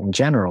content in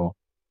general,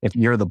 if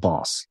you're the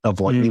boss of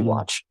what you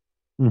watch.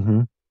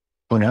 Who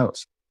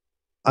knows?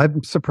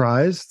 I'm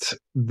surprised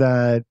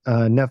that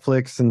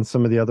Netflix and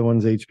some of the other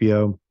ones,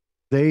 HBO,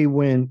 they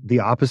went the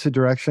opposite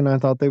direction I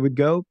thought they would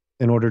go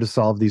in order to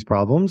solve these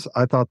problems.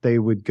 I thought they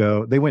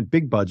went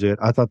big budget.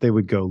 I thought they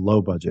would go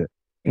low budget.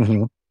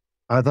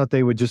 I thought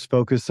they would just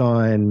focus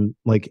on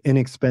like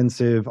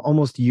inexpensive,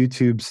 almost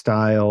YouTube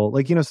style.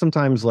 Like,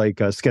 sometimes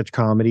like a sketch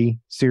comedy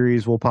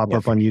series will pop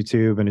up on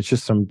YouTube and it's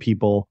just some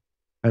people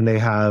and they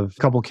have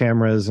a couple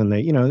cameras and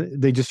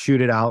they just shoot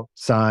it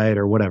outside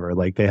or whatever.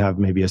 Like they have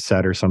maybe a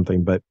set or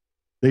something, but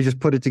they just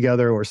put it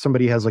together, or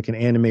somebody has like an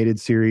animated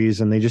series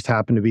and they just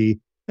happen to be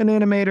an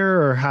animator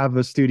or have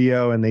a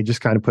studio and they just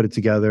kind of put it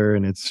together,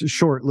 and it's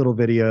short little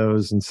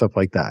videos and stuff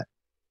like that.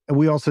 And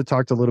we also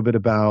talked a little bit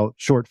about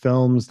short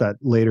films that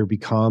later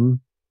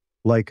become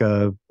like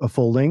a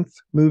full-length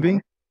movie,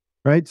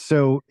 right?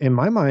 So in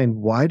my mind,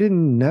 why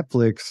didn't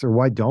Netflix, or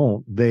why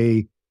don't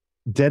they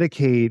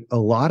dedicate a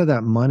lot of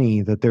that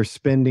money that they're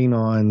spending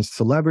on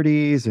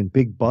celebrities and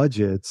big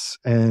budgets?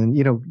 And,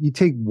 you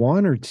take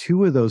one or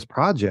two of those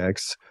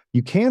projects,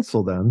 you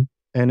cancel them,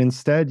 and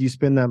instead you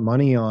spend that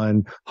money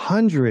on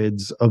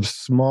hundreds of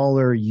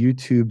smaller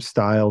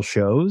YouTube-style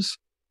shows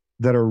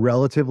that are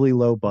relatively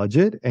low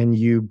budget, and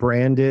you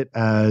brand it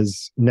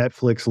as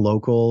Netflix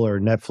Local or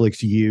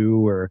Netflix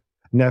U or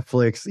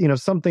Netflix,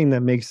 something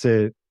that makes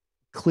it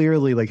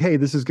clearly like, hey,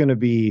 this is going to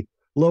be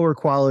lower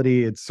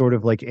quality. It's sort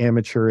of like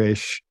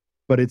amateurish,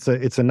 but it's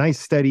a nice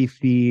steady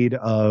feed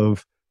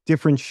of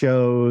different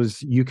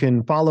shows. You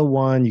can follow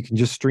one, you can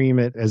just stream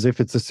it as if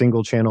it's a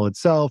single channel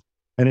itself.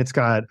 And it's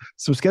got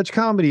some sketch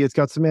comedy. It's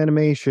got some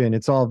animation.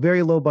 It's all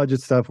very low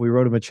budget stuff. We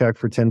wrote them a check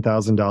for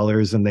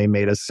 $10,000 and they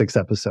made us 6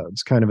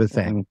 episodes, kind of a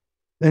thing.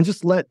 And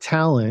just let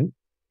talent,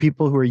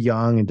 people who are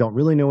young and don't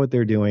really know what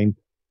they're doing,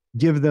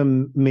 give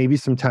them maybe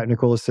some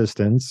technical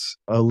assistance,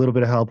 a little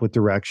bit of help with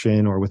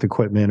direction or with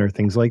equipment or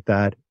things like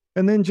that.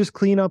 And then just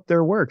clean up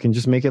their work and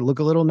just make it look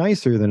a little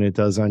nicer than it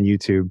does on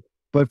YouTube.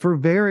 But for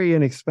very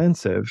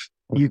inexpensive,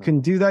 you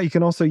can do that. You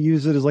can also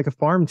use it as like a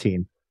farm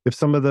team. If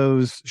some of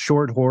those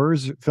short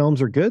horrors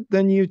films are good,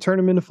 then you turn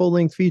them into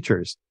full-length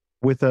features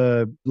with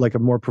a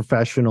more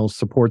professional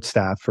support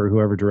staff for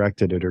whoever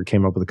directed it or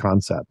came up with the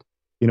concept,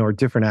 or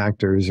different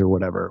actors or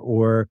whatever.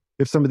 Or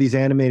if some of these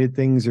animated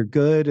things are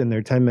good and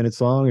they're 10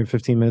 minutes long or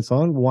 15 minutes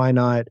long, why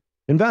not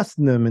invest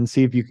in them and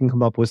see if you can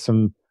come up with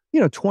some,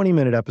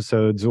 20-minute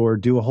episodes, or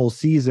do a whole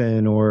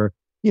season, or,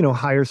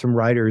 hire some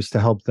writers to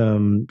help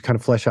them kind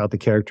of flesh out the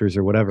characters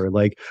or whatever.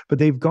 Like, but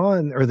they've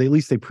gone, or at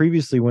least they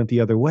previously went the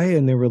other way,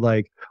 and they were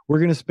like, we're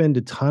going to spend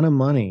a ton of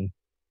money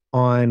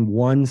on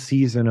one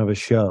season of a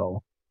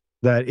show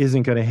that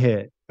isn't going to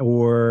hit.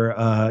 Or,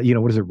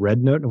 what is it?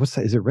 Red Notice? What's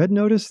that? Is it Red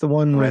Notice? The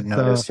one Red with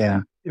Notice,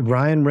 yeah.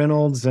 Ryan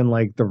Reynolds and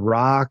like The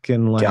Rock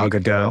and like Gal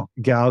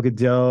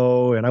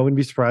Gadot. And I wouldn't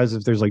be surprised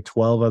if there's like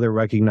 12 other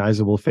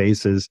recognizable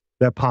faces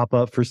that pop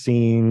up for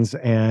scenes.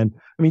 And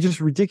I mean,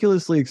 just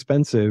ridiculously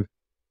expensive.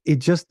 It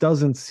just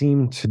doesn't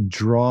seem to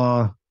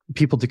draw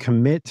people to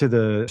commit to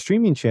the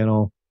streaming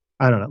channel.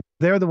 I don't know.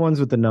 They're the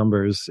ones with the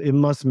numbers. It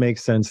must make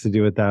sense to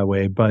do it that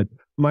way. But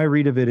my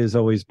read of it has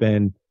always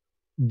been,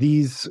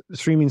 these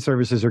streaming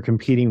services are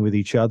competing with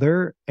each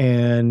other,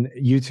 and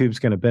YouTube's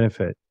going to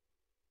benefit.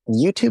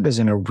 YouTube is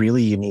in a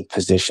really unique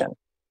position.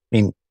 I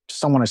mean,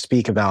 just want to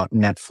speak about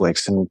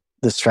Netflix and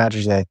the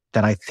strategy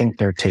that I think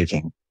they're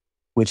taking,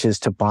 which is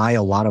to buy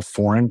a lot of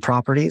foreign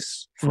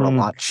properties for a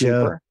lot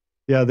cheaper.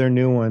 Yeah, their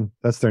new one.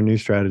 That's their new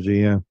strategy,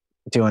 yeah.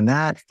 Doing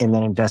that and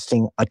then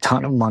investing a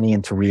ton of money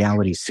into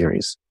reality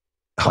series.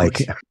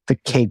 Like The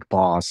Cake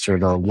Boss or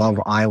the Love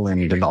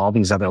Island and all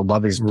these other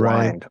Love is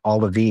Blind,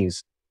 all of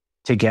these,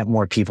 to get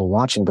more people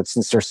watching. But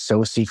since they're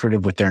so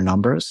secretive with their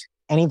numbers,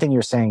 anything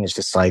you're saying is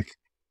just like,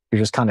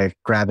 you're just kind of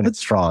grabbing at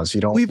straws.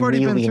 You don't We've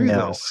already really been through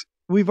know. this.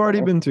 We've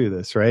already been through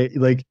this, right?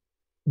 Like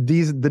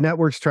the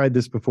networks tried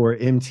this before.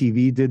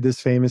 MTV did this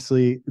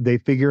famously. They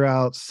figure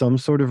out some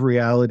sort of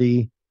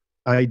reality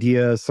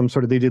idea,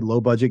 they did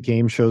low budget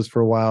game shows for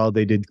a while.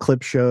 They did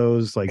clip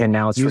shows, like, and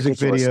now it's music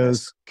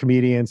videos,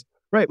 comedians.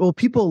 Right. Well,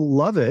 people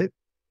love it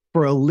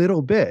for a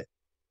little bit,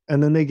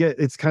 and then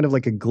it's kind of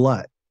like a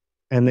glut,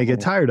 and they get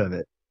tired of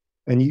it,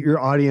 and your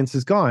audience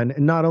is gone.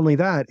 And not only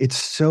that, it's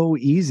so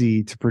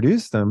easy to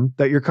produce them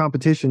that your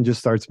competition just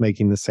starts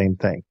making the same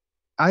thing.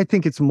 I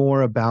think it's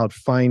more about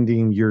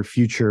finding your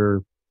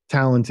future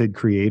talented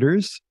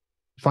creators,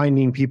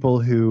 finding people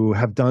who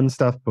have done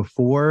stuff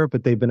before,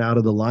 but they've been out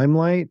of the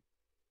limelight,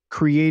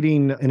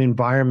 creating an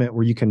environment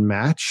where you can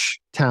match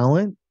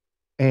talent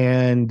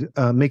and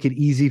make it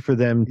easy for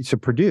them to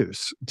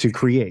produce, to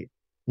create,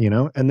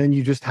 and then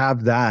you just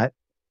have that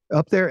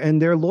up there and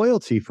their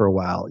loyalty for a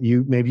while.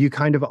 Maybe you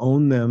kind of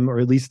own them, or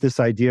at least this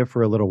idea,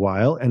 for a little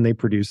while, and they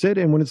produce it.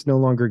 And when it's no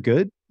longer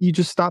good, you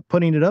just stop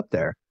putting it up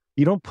there.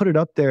 You don't put it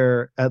up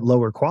there at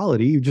lower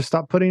quality. You just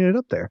stop putting it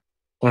up there.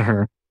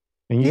 Uh-huh.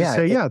 And you just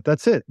say,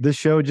 that's it. This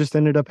show just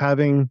ended up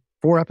having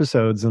 4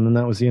 episodes, and then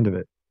that was the end of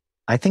it.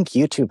 I think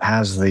YouTube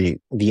has the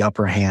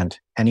upper hand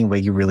any way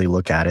you really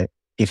look at it.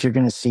 If you're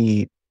going to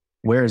see,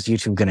 where is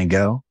YouTube going to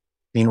go?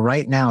 I mean,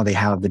 right now they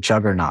have the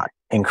juggernaut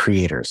in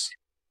creators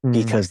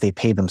because they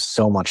pay them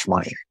so much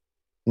money.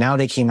 Now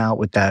they came out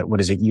with that,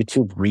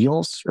 YouTube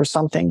Reels or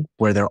something,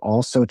 where they're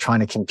also trying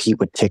to compete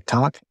with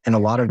TikTok. And a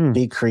lot of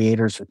big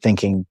creators are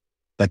thinking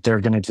that they're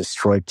going to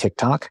destroy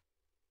TikTok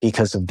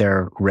because of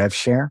their rev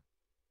share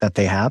that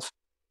they have.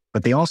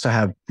 But they also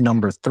have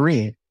number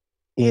 3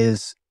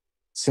 is,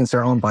 since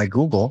they're owned by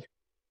Google,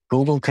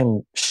 Google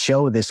can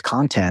show this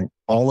content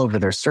all over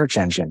their search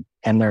engine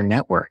and their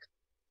network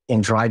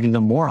and drive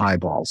even more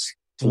eyeballs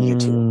to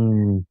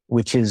YouTube,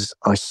 which is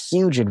a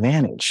huge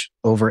advantage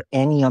over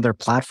any other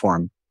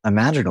platform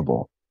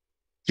imaginable.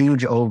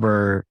 Huge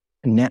over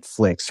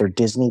Netflix or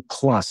Disney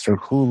Plus or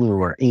Hulu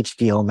or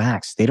HBO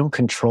Max. They don't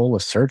control a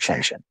search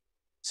engine.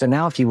 So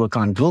now if you look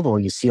on Google,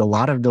 you see a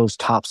lot of those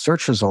top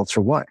search results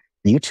are what?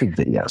 YouTube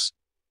videos,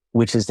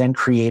 which is then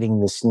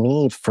creating this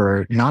need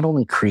for not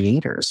only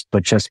creators,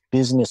 but just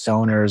business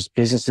owners,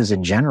 businesses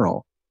in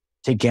general,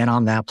 to get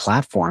on that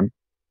platform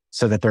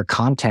so that their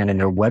content and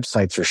their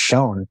websites are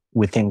shown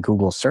within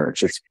Google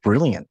search. It's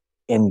brilliant.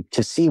 And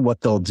to see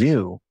what they'll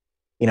do,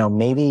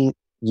 maybe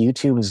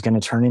YouTube is going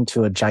to turn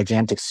into a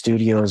gigantic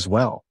studio as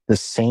well, the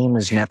same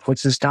as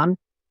Netflix has done,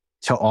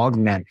 to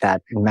augment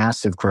that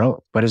massive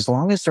growth. But as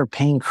long as they're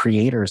paying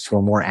creators who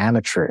are more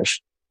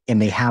amateurish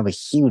and they have a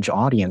huge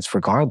audience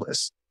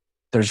regardless,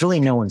 there's really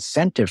no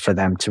incentive for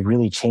them to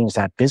really change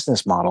that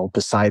business model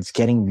besides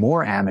getting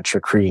more amateur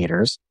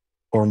creators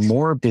or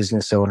more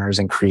business owners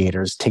and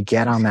creators to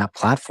get on that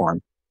platform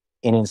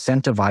and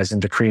incentivize them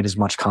to create as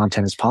much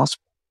content as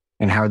possible.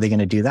 And how are they going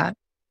to do that?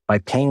 By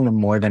paying them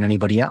more than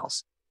anybody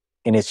else.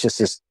 And it's just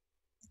this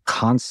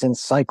constant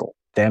cycle,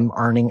 them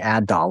earning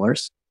ad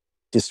dollars,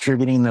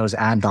 distributing those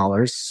ad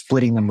dollars,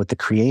 splitting them with the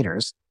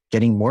creators,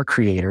 getting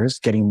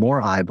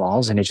more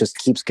eyeballs, and it just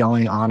keeps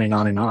going on and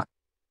on and on.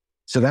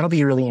 So that'll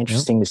be really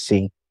interesting to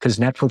see, because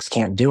Netflix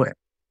can't do it.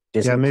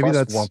 Disney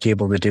Plus won't be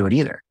able to do it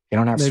either. They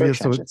don't have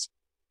search engines.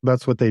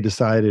 That's what they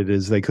decided,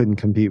 is they couldn't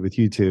compete with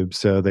YouTube.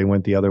 So they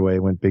went the other way,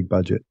 went big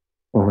budget.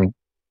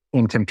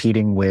 In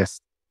competing with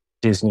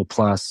Disney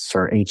Plus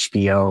or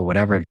HBO or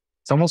whatever.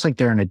 It's almost like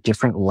they're in a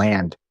different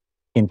land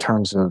in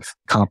terms of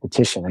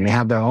competition, and they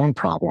have their own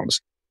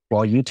problems,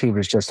 while YouTube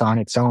is just on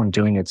its own,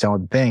 doing its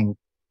own thing,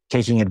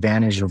 taking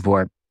advantage of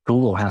what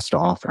Google has to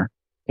offer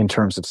in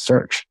terms of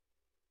search.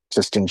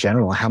 Just in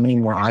general, how many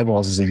more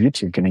eyeballs is a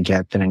YouTube going to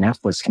get than a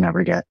Netflix can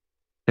ever get?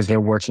 Because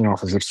they're working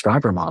off a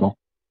subscriber model.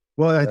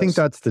 Well, I think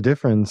that's the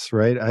difference,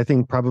 right? I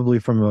think probably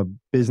from a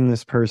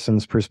business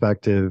person's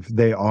perspective,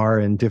 they are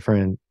in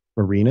different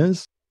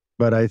arenas.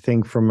 But I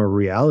think from a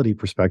reality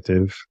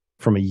perspective,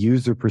 from a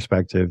user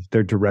perspective,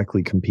 they're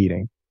directly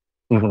competing.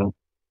 Mm-hmm.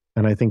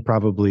 And I think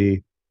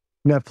probably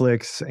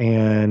Netflix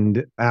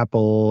and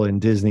Apple and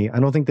Disney, I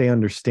don't think they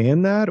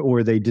understand that,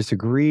 or they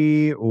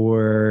disagree,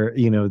 or,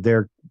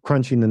 they're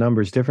crunching the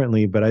numbers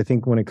differently. But I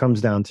think when it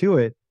comes down to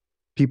it,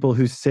 people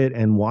who sit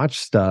and watch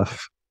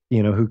stuff,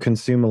 who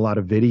consume a lot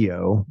of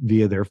video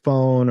via their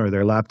phone or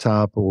their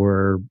laptop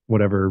or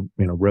whatever,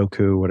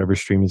 Roku, whatever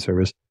streaming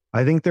service,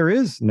 I think there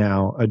is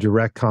now a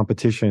direct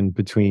competition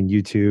between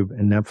YouTube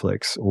and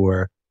Netflix,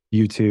 or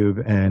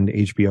YouTube and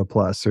HBO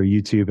Plus, or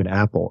YouTube and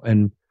Apple.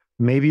 And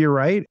maybe you're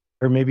right.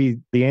 Or maybe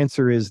the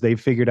answer is they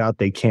figured out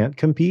they can't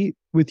compete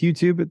with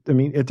YouTube. I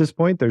mean, at this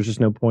point, there's just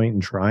no point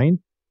in trying.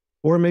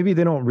 Or maybe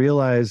they don't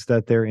realize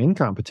that they're in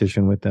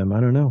competition with them.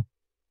 I don't know.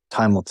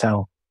 Time will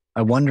tell.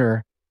 I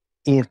wonder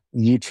if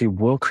YouTube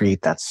will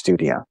create that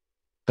studio,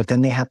 but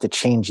then they have to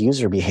change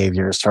user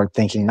behavior, start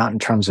thinking not in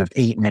terms of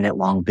 8-minute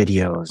long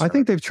videos. I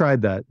think they've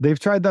tried that. They've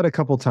tried that a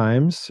couple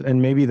times.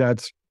 And maybe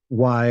that's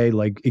why,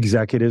 like,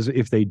 executives,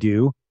 if they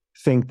do,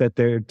 think that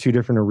they're two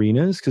different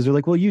arenas, because they're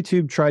like, well,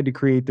 YouTube tried to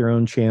create their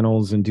own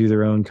channels and do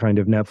their own kind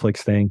of Netflix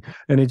thing,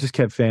 and it just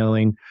kept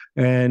failing.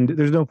 And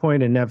there's no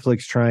point in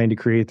Netflix trying to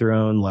create their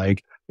own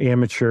like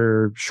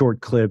amateur short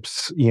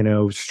clips,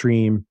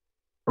 stream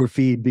or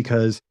feed,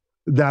 because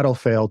that'll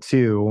fail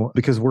too,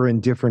 because we're in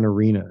different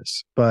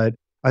arenas. But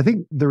I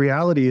think the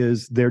reality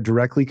is they're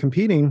directly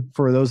competing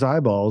for those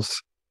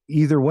eyeballs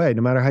either way,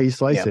 no matter how you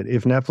slice it.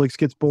 If Netflix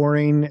gets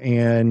boring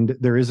and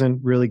there isn't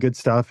really good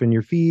stuff in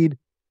your feed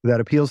that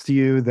appeals to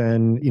you,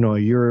 then,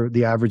 you're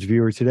the average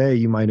viewer today,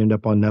 you might end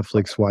up on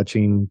Netflix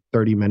watching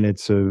 30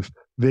 minutes of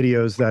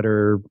videos that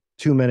are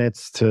 2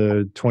 minutes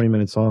to 20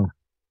 minutes long.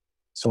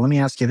 So let me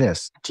ask you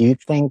this. Do you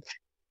think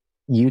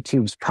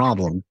YouTube's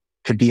problem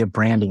could be a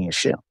branding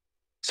issue?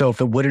 So if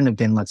it wouldn't have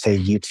been, let's say,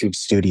 YouTube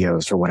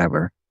Studios or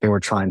whatever they were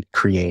trying to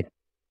create,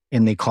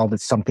 and they called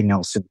it something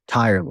else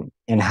entirely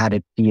and had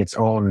it be its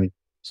own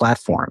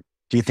platform,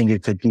 do you think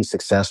it could be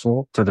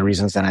successful for the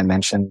reasons that I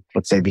mentioned?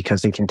 Let's say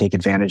because they can take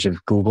advantage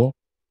of Google?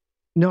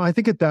 No, I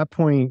think at that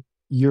point,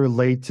 you're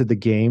late to the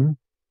game.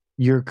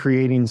 You're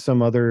creating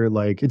some other,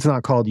 like, it's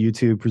not called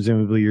YouTube.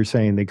 Presumably you're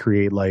saying they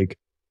create like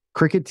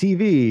Cricket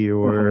TV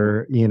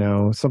or,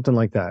 something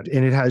like that.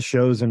 And it has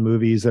shows and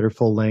movies that are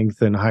full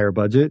length and higher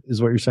budget,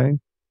 is what you're saying?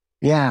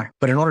 Yeah.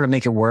 But in order to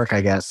make it work,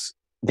 I guess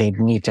they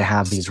need to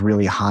have these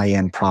really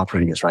high-end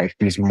properties, right?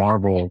 These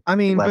Marvel. I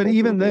mean, but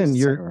even then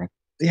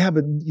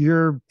but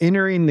you're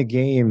entering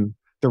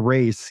the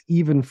race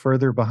even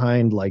further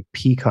behind like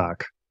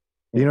Peacock.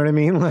 You know what I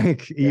mean?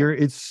 Like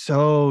it's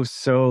so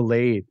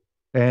late,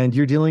 and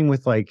you're dealing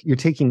with you're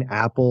taking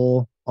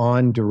Apple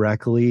on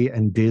directly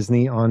and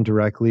Disney on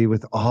directly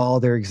with all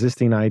their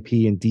existing IP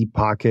and deep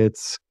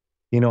pockets,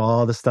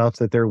 all the stuff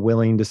that they're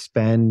willing to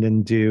spend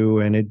and do.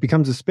 And it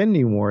becomes a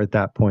spending war at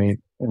that point.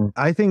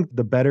 I think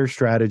the better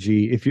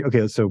strategy,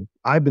 so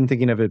I've been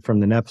thinking of it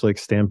from the Netflix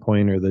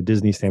standpoint or the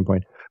Disney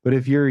standpoint, but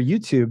if you're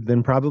YouTube,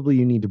 then probably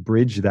you need to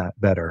bridge that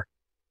better.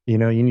 You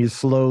need to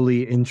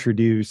slowly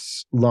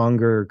introduce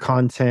longer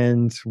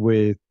content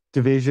with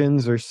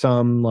divisions, or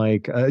some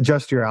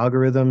adjust your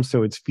algorithm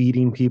so it's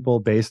feeding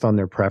people based on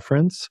their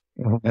preference,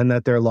 and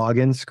that their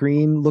login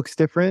screen looks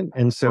different.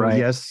 And so,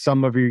 yes,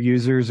 some of your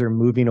users are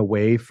moving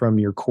away from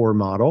your core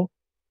model,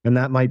 and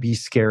that might be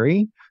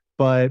scary,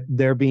 but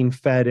they're being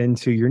fed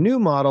into your new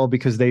model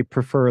because they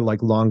prefer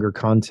longer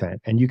content.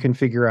 And you can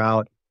figure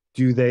out,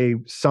 do they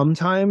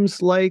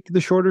sometimes like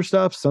the shorter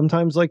stuff,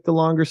 sometimes like the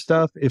longer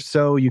stuff? If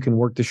so, you can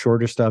work the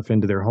shorter stuff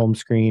into their home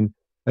screen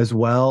as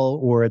well,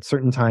 or at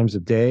certain times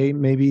of day.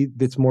 Maybe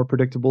it's more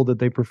predictable that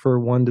they prefer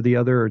one to the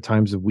other, or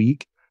times of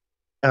week.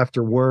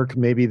 After work,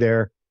 maybe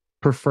they're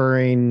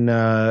preferring,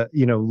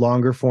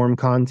 longer form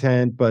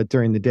content, but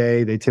during the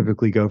day, they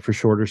typically go for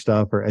shorter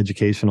stuff or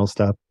educational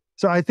stuff.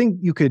 So I think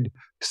you could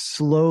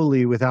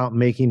slowly, without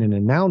making an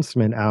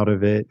announcement out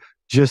of it,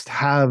 just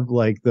have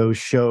those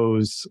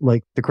shows,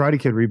 like the Karate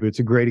Kid reboot's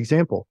a great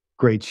example.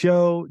 Great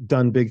show,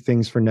 done big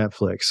things for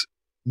Netflix.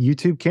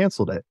 YouTube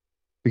canceled it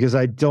because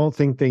I don't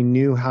think they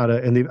knew how to,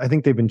 and I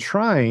think they've been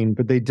trying,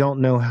 but they don't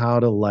know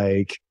how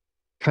to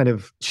kind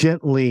of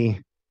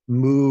gently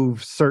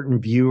move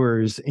certain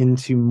viewers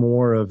into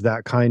more of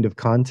that kind of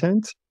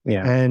content.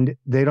 Yeah. And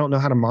they don't know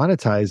how to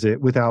monetize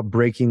it without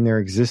breaking their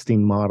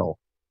existing model.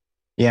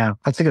 Yeah,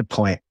 that's a good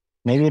point.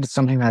 Maybe it's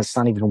something that's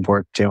not even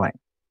worth doing,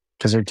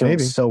 because they're doing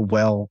so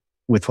well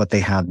with what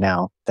they have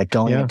now that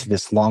going into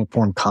this long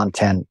form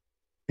content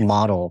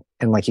model,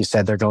 and like you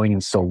said, they're going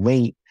in so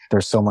late,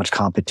 there's so much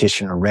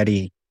competition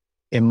already.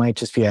 It might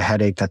just be a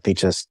headache that they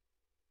just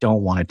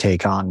don't want to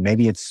take on.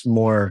 Maybe it's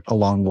more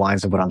along the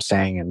lines of what I'm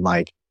saying, and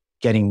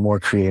getting more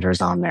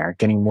creators on there,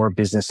 getting more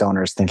business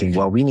owners thinking,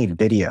 well, we need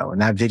video,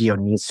 and that video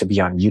needs to be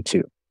on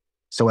YouTube.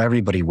 So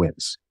everybody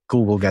wins.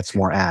 Google gets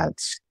more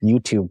ads.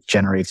 YouTube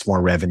generates more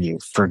revenue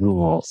for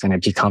Google. And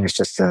it becomes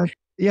just a...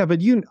 Yeah,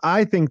 but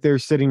I think they're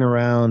sitting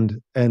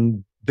around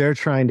and they're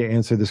trying to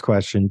answer this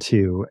question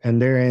too. And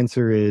their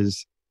answer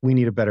is, we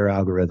need a better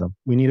algorithm.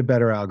 We need a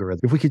better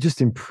algorithm. If we could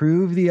just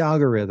improve the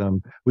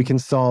algorithm, we can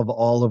solve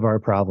all of our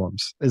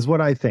problems, is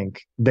what I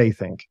think they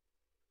think.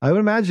 I would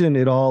imagine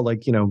it all like,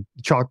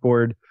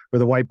 chalkboard or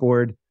the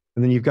whiteboard.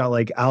 And then you've got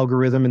like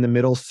algorithm in the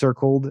middle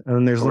circled. And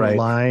then there's little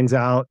lines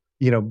out,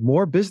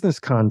 more business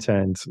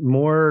content,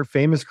 more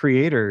famous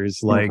creators,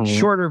 like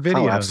shorter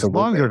videos,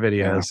 longer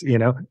videos,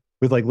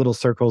 with like little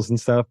circles and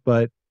stuff.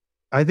 But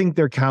I think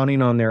they're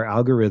counting on their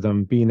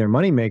algorithm being their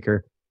moneymaker.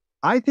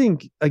 I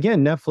think,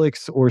 again,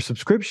 Netflix or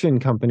subscription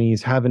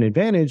companies have an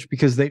advantage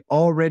because they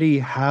already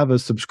have a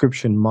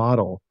subscription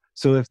model.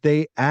 So if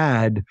they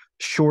add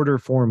shorter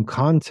form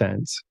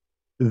content,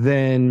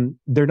 then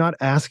they're not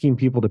asking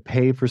people to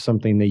pay for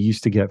something they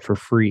used to get for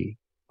free.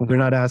 They're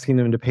not asking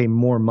them to pay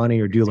more money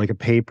or do like a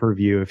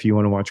pay-per-view if you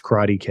want to watch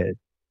Karate Kid,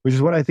 which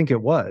is what I think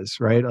it was,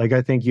 right? Like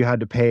I think you had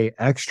to pay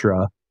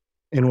extra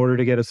in order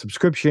to get a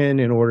subscription,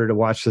 in order to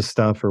watch this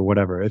stuff or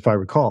whatever, if I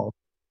recall.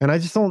 And I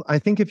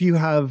think if you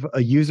have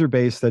a user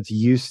base that's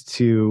used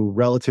to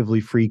relatively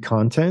free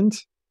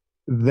content,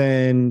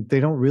 then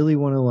they don't really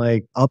want to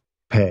like up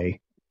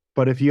pay.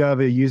 But if you have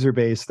a user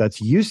base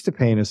that's used to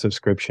paying a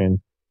subscription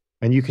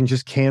and you can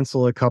just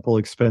cancel a couple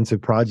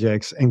expensive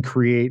projects and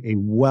create a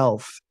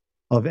wealth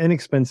of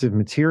inexpensive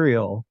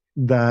material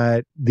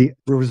that the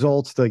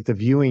results, like the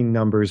viewing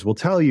numbers will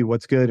tell you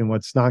what's good and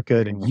what's not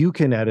good. And you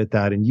can edit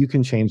that and you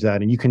can change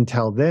that and you can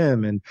tell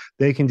them and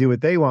they can do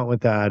what they want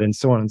with that and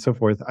so on and so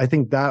forth. I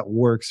think that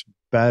works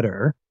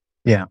better.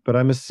 Yeah. But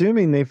I'm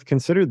assuming they've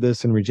considered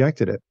this and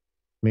rejected it.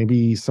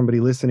 Maybe somebody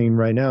listening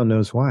right now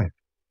knows why.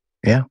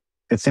 Yeah.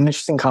 It's an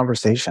interesting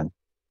conversation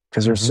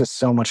because there's just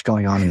so much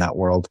going on in that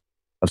world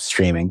of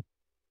streaming.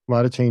 A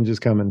lot of changes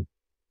coming.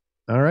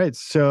 All right.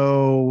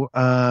 So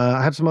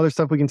I have some other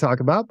stuff we can talk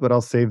about, but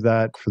I'll save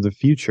that for the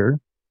future.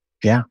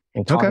 Yeah.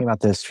 And talking about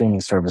the streaming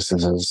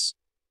services is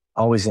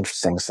always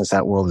interesting since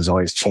that world is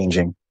always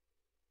changing.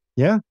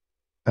 Yeah,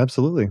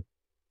 absolutely.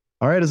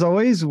 All right. As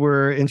always,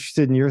 we're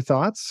interested in your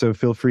thoughts. So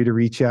feel free to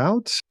reach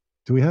out.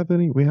 Do we have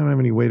any? We don't have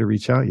any way to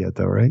reach out yet,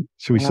 though, right?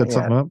 Should we set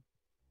something up?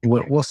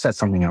 We'll set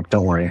something up.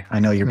 Don't worry. I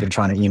know you've been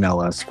trying to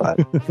email us, but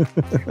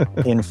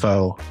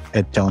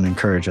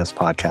info@DontEncourage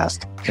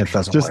podcast. It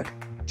doesn't work.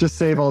 Just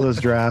save all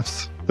those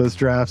drafts of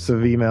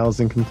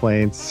emails and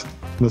complaints,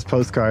 those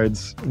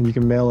postcards, and you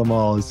can mail them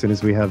all as soon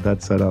as we have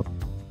that set up.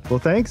 Well,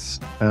 thanks,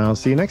 and I'll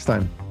see you next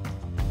time.